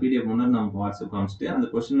அந்த பிடிஎஃப் முன்னாடி நமக்கு வாட்ஸ்அப் காமிச்சிட்டு அந்த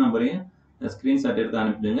கொஸ்டின் நம்பரையும் ஸ்கிரீன்ஷாட் எடுத்து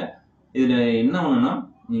அனுப்பிடுங்க. இதுல என்ன ஒண்ணுன்னா,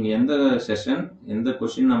 நீங்க எந்த செஷன், எந்த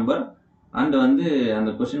கொஸ்டின் நம்பர் அண்ட் வந்து அந்த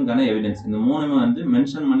கொஸ்டினுக்கான எவிடன்ஸ் இந்த 3மே வந்து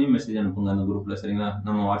மென்ஷன் பண்ணி மெசேஜ் அனுப்புங்க அந்த குரூப்ல சரிங்களா.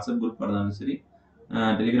 நம்ம வாட்ஸ்அப் குரூப் இருந்தாலும் சரி,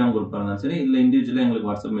 டெலிகிராம் குரூப் இருந்தாலும் சரி, இல்லை இண்டிவிஜுவலாக எங்களுக்கு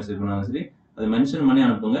வாட்ஸ்அப் மெசேஜ் பண்ணாலும் சரி, அதை மென்ஷன் பண்ணி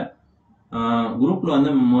அனுப்புங்க. குரூப்ல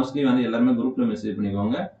வந்து மோஸ்ட்லி வந்து எல்லாருமே குரூப்ல மெசேஜ்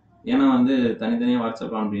பண்ணிக்கோங்க. ஏன்னா வந்து தனித்தனியாக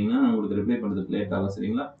வாட்ஸ்அப் அனுப்புனீங்கன்னா உங்களுக்கு ரிப்ளை பண்ணுறதுக்கு லேட் ஆகும்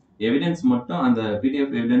சரிங்களா. எவிடன்ஸ் மட்டும் அந்த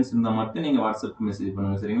பிடிஎஃப் எவிடன்ஸ் இருந்தால் மட்டும் நீங்கள் வாட்ஸ்அப் மெசேஜ்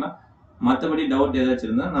பண்ணுங்க சரிங்களா. மற்றபடி டவுட் ஏதாச்சும்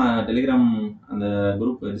இருந்தால் நான் டெலிகிராம் அந்த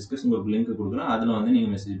குரூப் டிஸ்கஷன் குரூப் லிங்க் கொடுக்குறேன், அதில் வந்து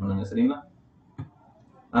நீங்கள் மெசேஜ் பண்ணுங்க சரிங்களா.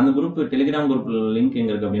 அந்த குரூப் டெலிகிராம் குரூப் லிங்க்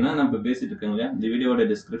எங்க இருக்கு அப்படின்னா, நான் இப்போ பேசிட்டு இருக்கேங்க இந்த வீடியோட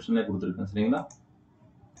டிஸ்கிரிப்ஷன்ல கொடுத்துருக்கேன் சரிங்களா.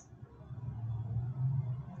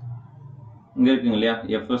 இங்க இருக்குங்க இல்லையா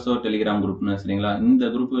FSO டெலிகிராம் குரூப்னு சரிங்களா.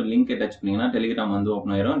 இந்த குரூப் லிங்கை டச் பண்ணீங்கன்னா டெலிகிராம் வந்து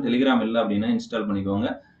ஓப்பன் ஆயிரும். டெலிகிராம் இல்லை அப்படின்னா இன்ஸ்டால் பண்ணிக்கோங்க.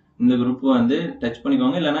 இந்த குரூப் வந்து டச்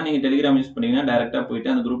பண்ணிக்கோங்க. இல்லைன்னா நீங்க டெலிகிராம் யூஸ் பண்ணீங்கன்னா டைரக்டா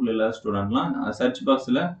போயிட்டு அந்த குரூப்ல இல்லாத ஸ்டூடெண்ட்லாம் சர்ச்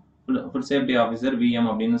பாக்ஸ்ல ஃபுட் சேஃப்டி ஆஃபீஸர் VM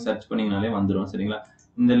அப்படின்னு சர்ச் பண்ணீங்கனாலே வந்துடும் சரிங்களா.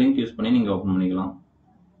 இந்த லிங்க் யூஸ் பண்ணி நீங்க ஓப்பன் பண்ணிக்கலாம்.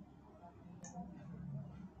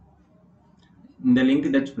 இந்த லிங்க்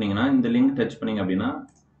டச் பண்ணீங்க அப்படின்னா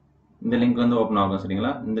இந்த லிங்க் வந்து ஓப்பன் ஆகும்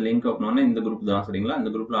சரிங்களா. இந்த லிங்க் ஓப்பன் ஆனா இந்த குரூப் தான் சரிங்களா.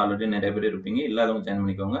 இந்த குரூப்ல ஆல்ரெடி நிறைய பேர் இருப்பீங்க, இல்லாதவங்க ஜாயின்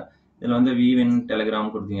பண்ணிக்கோங்க. இதுல வந்து விவின்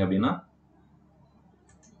டெலிகிராம் கொடுத்தீங்க அப்படின்னா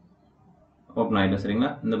ஓப்பன் ஆயிடும் சரிங்களா.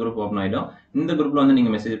 இந்த குரூப் ஓப்பன் ஆயிடும். இந்த குரூப்ல வந்து நீங்க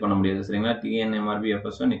மெசேஜ் பண்ண முடியாது சரிங்களா. TNMRB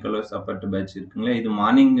FSO நிக்கோலஸ் அப்பட் பேட்ச் இருக்குங்களா. இது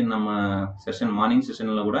மார்னிங் நம்ம செஷன், மார்னிங்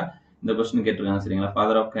செஷன்ல கூட இந்த கொஸ்டின் கேட்டிருக்காங்க சரிங்களா.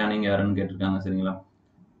 ஃபாதர் ஆஃப் கேனிங் யாருன்னு கேட்டிருக்காங்க சரிங்களா.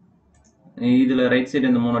 இதுல ரைட்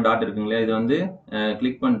சைடு இந்த 3 டாட் இருக்குங்களா, இது வந்து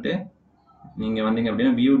கிளிக் பண்ணிட்டு நீங்க வந்தீங்க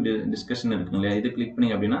அப்படின்னா வியூ டிஸ்கஷன் இருக்குங்க இல்லையா, இது கிளிக்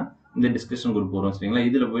பண்ணீங்க அப்படின்னா இந்த டிஸ்கஷன் குரூப் வரும் சரிங்களா.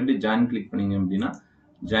 இதுல போயிட்டு ஜாயின் கிளிக் பண்ணீங்க அப்படின்னா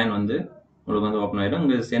ஜாயின் வந்து உங்களுக்கு வந்து ஓப்பன் ஆயிடும்.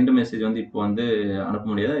 இங்க சென்ட் மெசேஜ் வந்து இப்போ வந்து அனுப்ப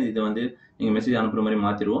முடியாது, இது வந்து நீங்க மெசேஜ் அனுப்புற மாதிரி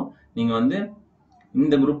மாத்திடுவோம். நீங்க வந்து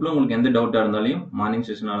இந்த குரூப்ல உங்களுக்கு எந்த டவுட்டா இருந்தாலும் மார்னிங்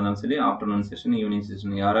செஷனா இருந்தாலும் சரி, ஆஃப்டர்நூன் செஷன், ஈவினிங்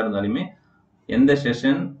செஷன் யாரா இருந்தாலுமே எந்த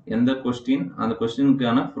செஷன், எந்த கொஸ்டின், அந்த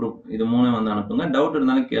கொஸ்டினுக்கான ப்ரூஃப் இது 3 வந்து அனுப்புங்க. டவுட்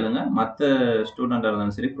இருந்தாலும் கேளுங்க. மற்ற ஸ்டூடெண்டா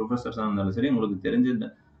இருந்தாலும் சரி, ப்ரொஃபஸர்ஸா இருந்தாலும் சரி, உங்களுக்கு தெரிஞ்ச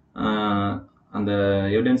அந்த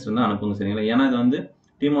எவிடன்ஸ் இருந்தால் அனுப்புங்க சரிங்களா. ஏன்னா இது வந்து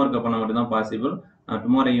டீம் ஒர்க் பண்ண மட்டும் தான் பாசிபிள்.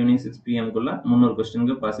 டுமாரோ ஈவினிங் 6 PM 300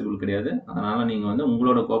 கொஸ்டினுக்கு பாசிபிள் கிடையாது. அதனால நீங்க வந்து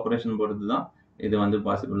உங்களோட கோஆபரேஷன் பொறுத்து தான் இது வந்து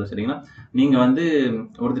பாசிபிள் சரிங்களா. நீங்க வந்து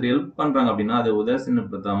ஒருத்தர் ஹெல்ப் பண்றாங்க அப்படின்னா அதை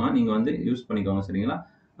உதாசீனப்படுத்தாம நீங்க வந்து யூஸ் பண்ணிக்கோங்க சரிங்களா.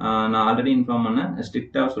 நான் ஆல்ரெடி இன்ஃபார்ம் பண்ண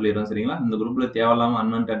ஸ்ட்ரிக்டா சொல்லிடுறேன் சரிங்களா. இந்த குரூப்ல தேவையில்லாம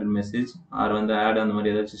அன்வான்டட் மெசேஜ் ஆர் வந்து ஆட் அந்த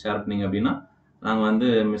மாதிரி ஏதாச்சும் ஷேர் பண்ணீங்க அப்படின்னா நாங்கள் வந்து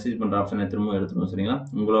மெசேஜ் பண்ணுற ஆப்ஷனை திரும்ப எடுத்துருவோம் சரிங்களா.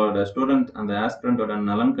 உங்களோட ஸ்டூடெண்ட் அந்த ஆஸ்பிரண்டோட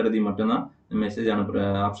நலன் கருதி மட்டும்தான் மெசேஜ் அனுப்புகிற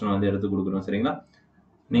ஆப்ஷனை வந்து எடுத்து கொடுக்குறோம் சரிங்களா.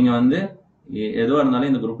 நீங்கள் வந்து எதுவாக இருந்தாலும்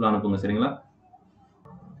இந்த குரூப்பில் அனுப்புங்க சரிங்களா.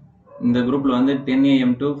 இந்த குரூப்பில் வந்து 10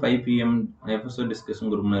 AM to 5 PM FSO discussion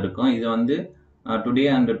குரூப்னு இருக்கும். இது வந்து today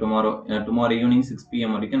and tomorrow evening 6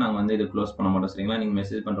 PM வரைக்கும் நாங்கள் வந்து இதை க்ளோஸ் பண்ண மாட்டோம் சரிங்களா. நீங்கள்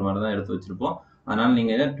மெசேஜ் பண்ணுற மாதிரி தான் எடுத்து வச்சிருப்போம். அதனால்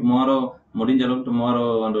நீங்கள் டுமாரோ முடிஞ்ச அளவுக்கு டுமாரோ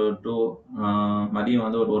ஒரு 2 மதியம்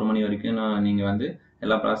வந்து ஒரு 1 மணி வரைக்கும் நீங்கள் வந்து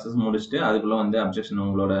எல்லா ப்ராசஸும் முடிச்சுட்டு அதுக்குள்ளே வந்து அப்ஜெக்ஷன்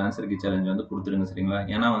உங்களோட ஆன்சர் கீ சேலஞ்ச் வந்து கொடுத்துருங்க சரிங்களா.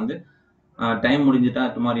 ஏன்னா வந்து டைம் முடிஞ்சிட்டா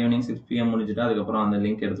டுமாரோ ஈவினிங் 6 PM முடிஞ்சிட்டா அதுக்கப்புறம் அந்த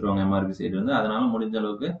லிங்க் எடுத்துருவாங்க எம்ஆர்பி சைடு வந்து. அதனால முடிஞ்ச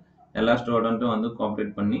அளவுக்கு எல்லா ஸ்டூடெண்ட்டும் வந்து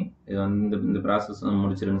கோஆப்ரேட் பண்ணி இது வந்து இந்த ப்ராசஸ்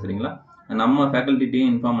முடிச்சிருங்க சரிங்களா. நம்ம ஃபேக்கல்ட்டியும்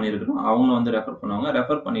இன்ஃபார்ம் பண்ணியிருக்கிறோம், அவங்களும் வந்து ரெஃபர் பண்ணுவாங்க.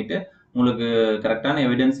 ரெஃபர் பண்ணிட்டு உங்களுக்கு கரெக்டான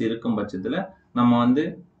எவிடன்ஸ் இருக்கும் பட்சத்தில் நம்ம வந்து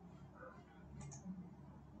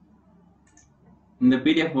இந்த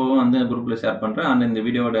பிடிஎஃப் வந்து குரூப்ல ஷேர் பண்றேன். அண்ட் இந்த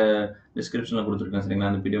வீடியோட டிஸ்கிரிப்ஷன்ல கொடுத்துருக்கேன் சரிங்களா.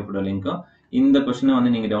 அந்த பிடிஎஃப் லிங்க்கும் இந்த கொஸ்டினை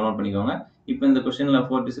வந்து நீங்க டவுன்லோட் பண்ணிக்கோங்க. இப்போ இந்த கொஸ்டின்ல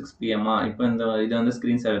 4 to 6 PM இப்போ இந்த இதை வந்து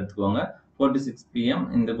ஸ்கிரீன்ஷாட் எடுத்துக்கோங்க. 4 to 6 PM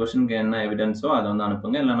இந்த கொஸ்டினுக்கு என்ன எவிடன்ஸோ அதை வந்து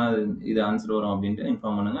அனுப்புங்க. இல்லைன்னா இது ஆன்சர் வரும் அப்படின்ட்டு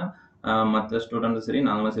இன்ஃபார்ம் பண்ணுங்க. மற்ற ஸ்டூடெண்ட்டும் சரி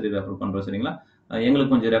நாங்களும் சரி ரெஃபர் பண்றோம் சரிங்களா.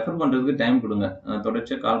 எங்களுக்கு கொஞ்சம் ரெஃபர் பண்றதுக்கு டைம் கொடுங்க.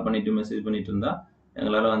 தொடர்ச்சியாக கால் பண்ணிட்டு மெசேஜ் பண்ணிட்டு இருந்தா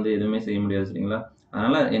எங்களால வந்து எதுவுமே செய்ய முடியாது சரிங்களா.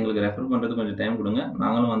 அதனால எங்களுக்கு ரெஃபர் பண்றது கொஞ்சம் டைம் கொடுங்க.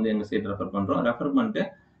 நாங்களும் வந்து எங்க சைடு ரெஃபர் பண்றோம். ரெஃபர் பண்ணிட்டு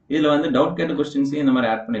இதுல வந்து டவுட் கேட்ட கொஸ்டின்ஸையும் இந்த மாதிரி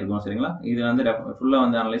ஆட் பண்ணிருக்கோம் சரிங்களா. இது வந்து ஃபுல்லா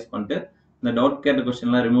வந்து அனலைஸ் பண்ணிட்டு இந்த டவுட் கேட்ட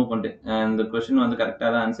கொஸ்டின்லாம் ரிமூவ் பண்ணிட்டு இந்த கொஸ்டின் வந்து கரெக்டாக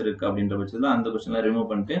தான் ஆன்சர் இருக்கு அப்படின்ற பட்சத்தில் அந்த கொஸ்டின்லாம் ரிமூவ்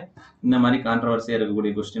பண்ணிட்டு இந்த மாதிரி கான்ட்ரவர்சியாக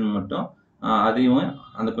இருக்கக்கூடிய கொஸ்டின் மட்டும் அதையும்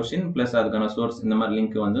அந்த கொஸ்டின் ப்ளஸ் அதுக்கான சோர்ஸ் இந்த மாதிரி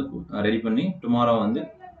லிங்க் வந்து ரெடி பண்ணி டுமாரோ வந்து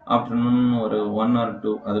ஆஃப்டர்நூன் ஒரு 1 or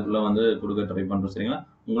 2 அதுக்குள்ளே வந்து கொடுக்க ட்ரை பண்ணுறோம் சரிங்களா.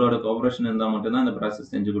 உங்களோட கோஆபரேஷன் இருந்தால் மட்டும்தான் இந்த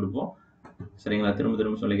ப்ராசஸ் செஞ்சு கொடுப்போம் சரிங்களா.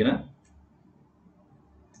 திரும்ப சொல்லிக்கிறேன்,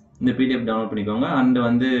 இந்த பிடிஎஃப் டவுன்லோட் பண்ணிக்கோங்க. அண்ட்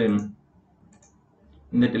வந்து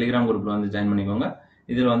இந்த டெலிகிராம் குரூப்ல வந்து ஜாயின் பண்ணிக்கோங்க.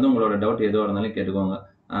 இதில் வந்து உங்களோட டவுட் எதுவாக இருந்தாலும் கேட்டுக்கோங்க.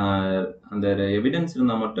 அந்த எவிடன்ஸ்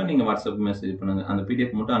இருந்தால் மட்டும் நீங்கள் வாட்ஸ்அப் மெசேஜ் பண்ணுங்க, அந்த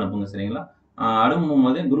பிடிஎஃப் மட்டும் அனுப்புங்க சரிங்களா. அனுப்பும்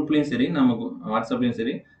போது குரூப்லேயும் சரி நம்ம வாட்ஸ்அப்லேயும்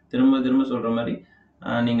சரி திரும்ப சொல்கிற மாதிரி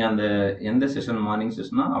நீங்கள் அந்த எந்த session morning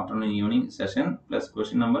செஷனா afternoon evening session plus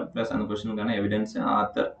question number plus அந்த கொஸ்டினுக்கான எவிடன்ஸ்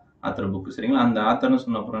ஆத்தர் புக் சரிங்களா. அந்த ஆத்தர்னு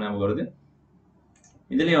சொன்ன அப்புறம் ஞாபகம் வருது,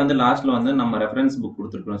 இதுலேயே வந்து லாஸ்ட்டில் வந்து நம்ம ரெஃபரன்ஸ் புக்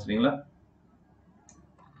கொடுத்துருக்கோம் சரிங்களா.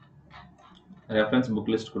 ரெஃபரன்ஸ் புக்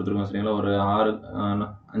லிஸ்ட் கொடுத்துருக்கோம் சரிங்களா. ஒரு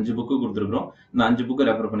 5 புக்கு கொடுத்துருக்குறோம். இந்த 5 புக்கு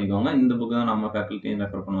ரெஃபர் பண்ணிக்கோங்க. இந்த புக்கு தான் நம்ம ஃபேக்கல்ட்டியும்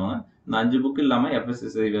ரெஃபர் பண்ணுவாங்க. இந்த 5 புக்கு இல்லாமல்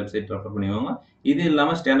FSSAI வெப்சைட் ரெஃபர் பண்ணிக்கோங்க. இது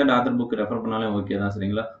இல்லாமல் ஸ்டாண்டர்ட் ஆத்தர் புக் ரெஃபர் பண்ணாலும் ஓகே தான்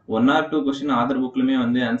சரிங்களா. 1 or 2 கொஸ்டின் ஆத்தர் புக்லையுமே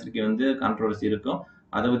வந்து ஆன்சருக்கு வந்து கான்ட்ரவர்சி இருக்கும்.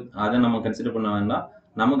 அதை நம்ம கன்சிடர் பண்ண வேண்டாம்.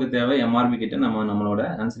 நமக்கு தேவை எம்ஆர்பி கிட்ட நம்மளோட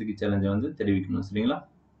ஆன்சருக்கு சேலஞ்சை வந்து தெரிவிக்கணும் சரிங்களா.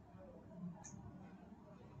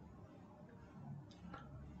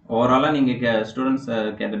 ஓவராலாக நீங்கள் ஸ்டூடெண்ட்ஸ்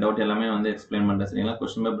கேட்ட டவுட் எல்லாமே வந்து எக்ஸ்பிளைன் பண்ணுறேன் சரிங்களா.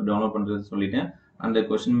 கொஸ்டின் பேப்பர் டவுன்லோட் பண்ணுறது சொல்லிட்டேன். அந்த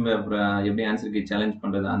கொஸ்டின் பேப்பர் எப்படி ஆன்சருக்கு சேலஞ்ச்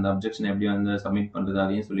பண்ணுறது, அந்த அப்ஜெக்ஷன் எப்படி வந்து சப்மிட் பண்ணுறது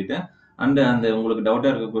அதையும் சொல்லிட்டேன். அண்ட் அந்த உங்களுக்கு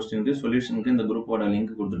டவுட்டாக இருக்க கொஸ்டினுக்கு சொல்யூஷனுக்கு இந்த குரூப்போட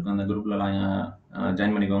லிங்க் கொடுத்துருக்கோம். அந்த குரூப்பில்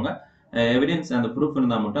ஜாயின் பண்ணிக்கோங்க. எவிடன்ஸ் அந்த ப்ரூஃப்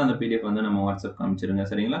இருந்தால் மட்டும் அந்த பிடிஎஃப் வந்து நம்ம வாட்ஸ்அப் காமிச்சிருங்க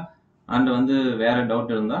சரிங்களா. அண்ட் வந்து வேறு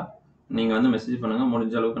டவுட் இருந்தால் நீங்கள் வந்து மெசேஜ் பண்ணுங்கள்.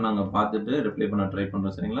 முடிஞ்ச அளவுக்கு நாங்கள் பார்த்துட்டு ரிப்ளை பண்ண ட்ரை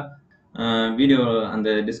பண்ணுறோம் சரிங்களா. வீடியோ அந்த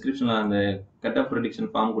டிஸ்கிரிப்ஷனில் அந்த கட் ஆஃப் ப்ரெடிக்ஷன்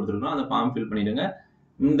ஃபார்ம் கொடுத்துருக்கோம், அந்த ஃபார்ம் ஃபில் பண்ணிவிடுங்க.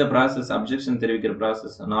 இந்த ப்ராசஸ் அப்ஜெக்ஷன் தெரிவிக்கிற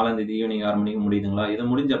ப்ராசஸ் 4ஆம் தேதி ஈவினிங் 6 மணிக்கு முடியுதுங்களா. இது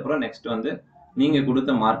முடிஞ்ச அப்புறம் நெக்ஸ்ட் வந்து நீங்கள்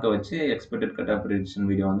கொடுத்த மார்க்கை வச்சு expected cut off prediction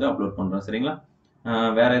video வந்து அப்லோட் பண்ணுறோம் சரிங்களா.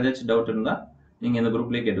 வேறு ஏதாச்சும் டவுட் இருந்தால் நீங்கள் இந்த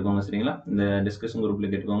குரூப்லேயே கேட்டுக்கோங்க சரிங்களா. இந்த டிஸ்கஷன்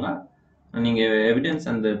குரூப்லேயே கேட்டுக்கோங்க. நீங்கள் எவிடன்ஸ்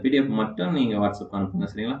அந்த பிடிஎஃப் மட்டும் நீங்கள் வாட்ஸ்அப் அனுப்புங்க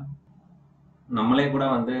சரிங்களா. நம்மளே கூட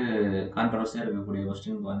வந்து கான்ட்ரவர்சியாக இருக்கக்கூடிய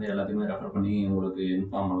கொஸ்டினுக்கு வந்து எல்லாத்தையுமே ரெஃபர் பண்ணி உங்களுக்கு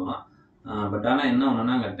இன்ஃபார்ம் பண்ணலாம். பட் ஆனால் என்ன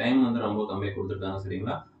ஒன்றுனா அங்கே டைம் வந்து ரொம்ப கம்மியாக கொடுத்துருக்காங்க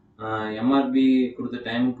சரிங்களா. எம்ஆர்பி கொடுத்த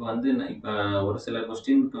டைமுக்கு வந்து இப்போ ஒரு சில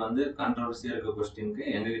கொஸ்டினுக்கு வந்து கான்ட்ரவர்சியாக இருக்க கொஸ்டினுக்கு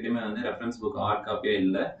எங்ககிட்டயுமே வந்து ரெஃபரன்ஸ் புக் ஹார்ட் காப்பியே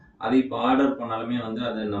இல்லை. அது இப்போ ஆர்டர் பண்ணாலுமே வந்து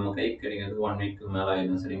அது நம்ம கைக்கு கிடைக்கிறது 1 வீக் மேலே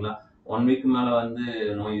ஆகிடும் சரிங்களா. 1 வீக் மேலே வந்து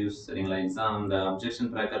நோ யூஸ் சரிங்களா. எக்ஸாம் அந்த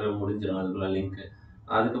அப்ஜெக்ஷன் ட்ராக்கர் முடிஞ்சிடும் அதுக்குள்ள லிங்க்,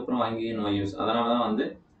 அதுக்கப்புறம் வாங்கி நோ யூஸ். அதனால தான் வந்து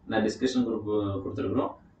நான் டிஸ்கஷன் குரூப்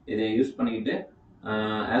கொடுத்துருக்குறோம். இதை யூஸ் பண்ணிக்கிட்டு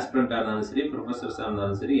ஆஸ்பிரண்ட்டாக இருந்தாலும் சரி, ப்ரொஃபஸர்ஸாக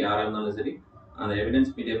இருந்தாலும் சரி, யாராக இருந்தாலும் சரி அந்த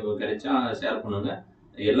எவிடன்ஸ் பிடிஎஃப் கிடைச்சா ஷேர் பண்ணுங்கள்.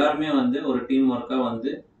 எல்லாருமே வந்து ஒரு டீம் ஒர்க்காக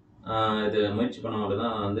வந்து இது முயற்சி பண்ணும்போது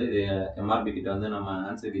தான் வந்து இது எம்ஆர்பி கிட்ட வந்து நம்ம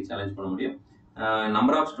ஆன்சருக்கு சேலஞ்ச் பண்ண முடியும்.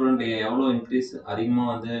 நம்பர் ஆஃப் ஸ்டூடெண்ட் எவ்வளோ இன்க்ரீஸ்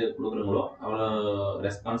அதிகமாக வந்து கொடுக்குறீங்களோ அவ்வளோ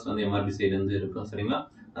ரெஸ்பான்ஸ் வந்து எம்ஆர்பி சைடு வந்து இருக்கும் சரிங்களா.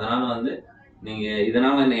 அதனால் வந்து நீங்கள்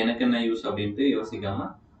இதனால் எனக்கு என்ன யூஸ் அப்படின்ட்டு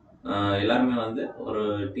யோசிக்காமல் எல்லாருமே வந்து ஒரு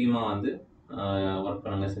டீமாக வந்து ஒர்க்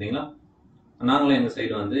பண்ணுங்க சரிங்களா. நாங்களும் எங்கள்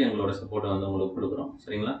சைடு வந்து எங்களோட சப்போர்ட்டை வந்து உங்களுக்கு கொடுக்குறோம்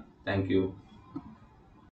சரிங்களா. தேங்க்யூ.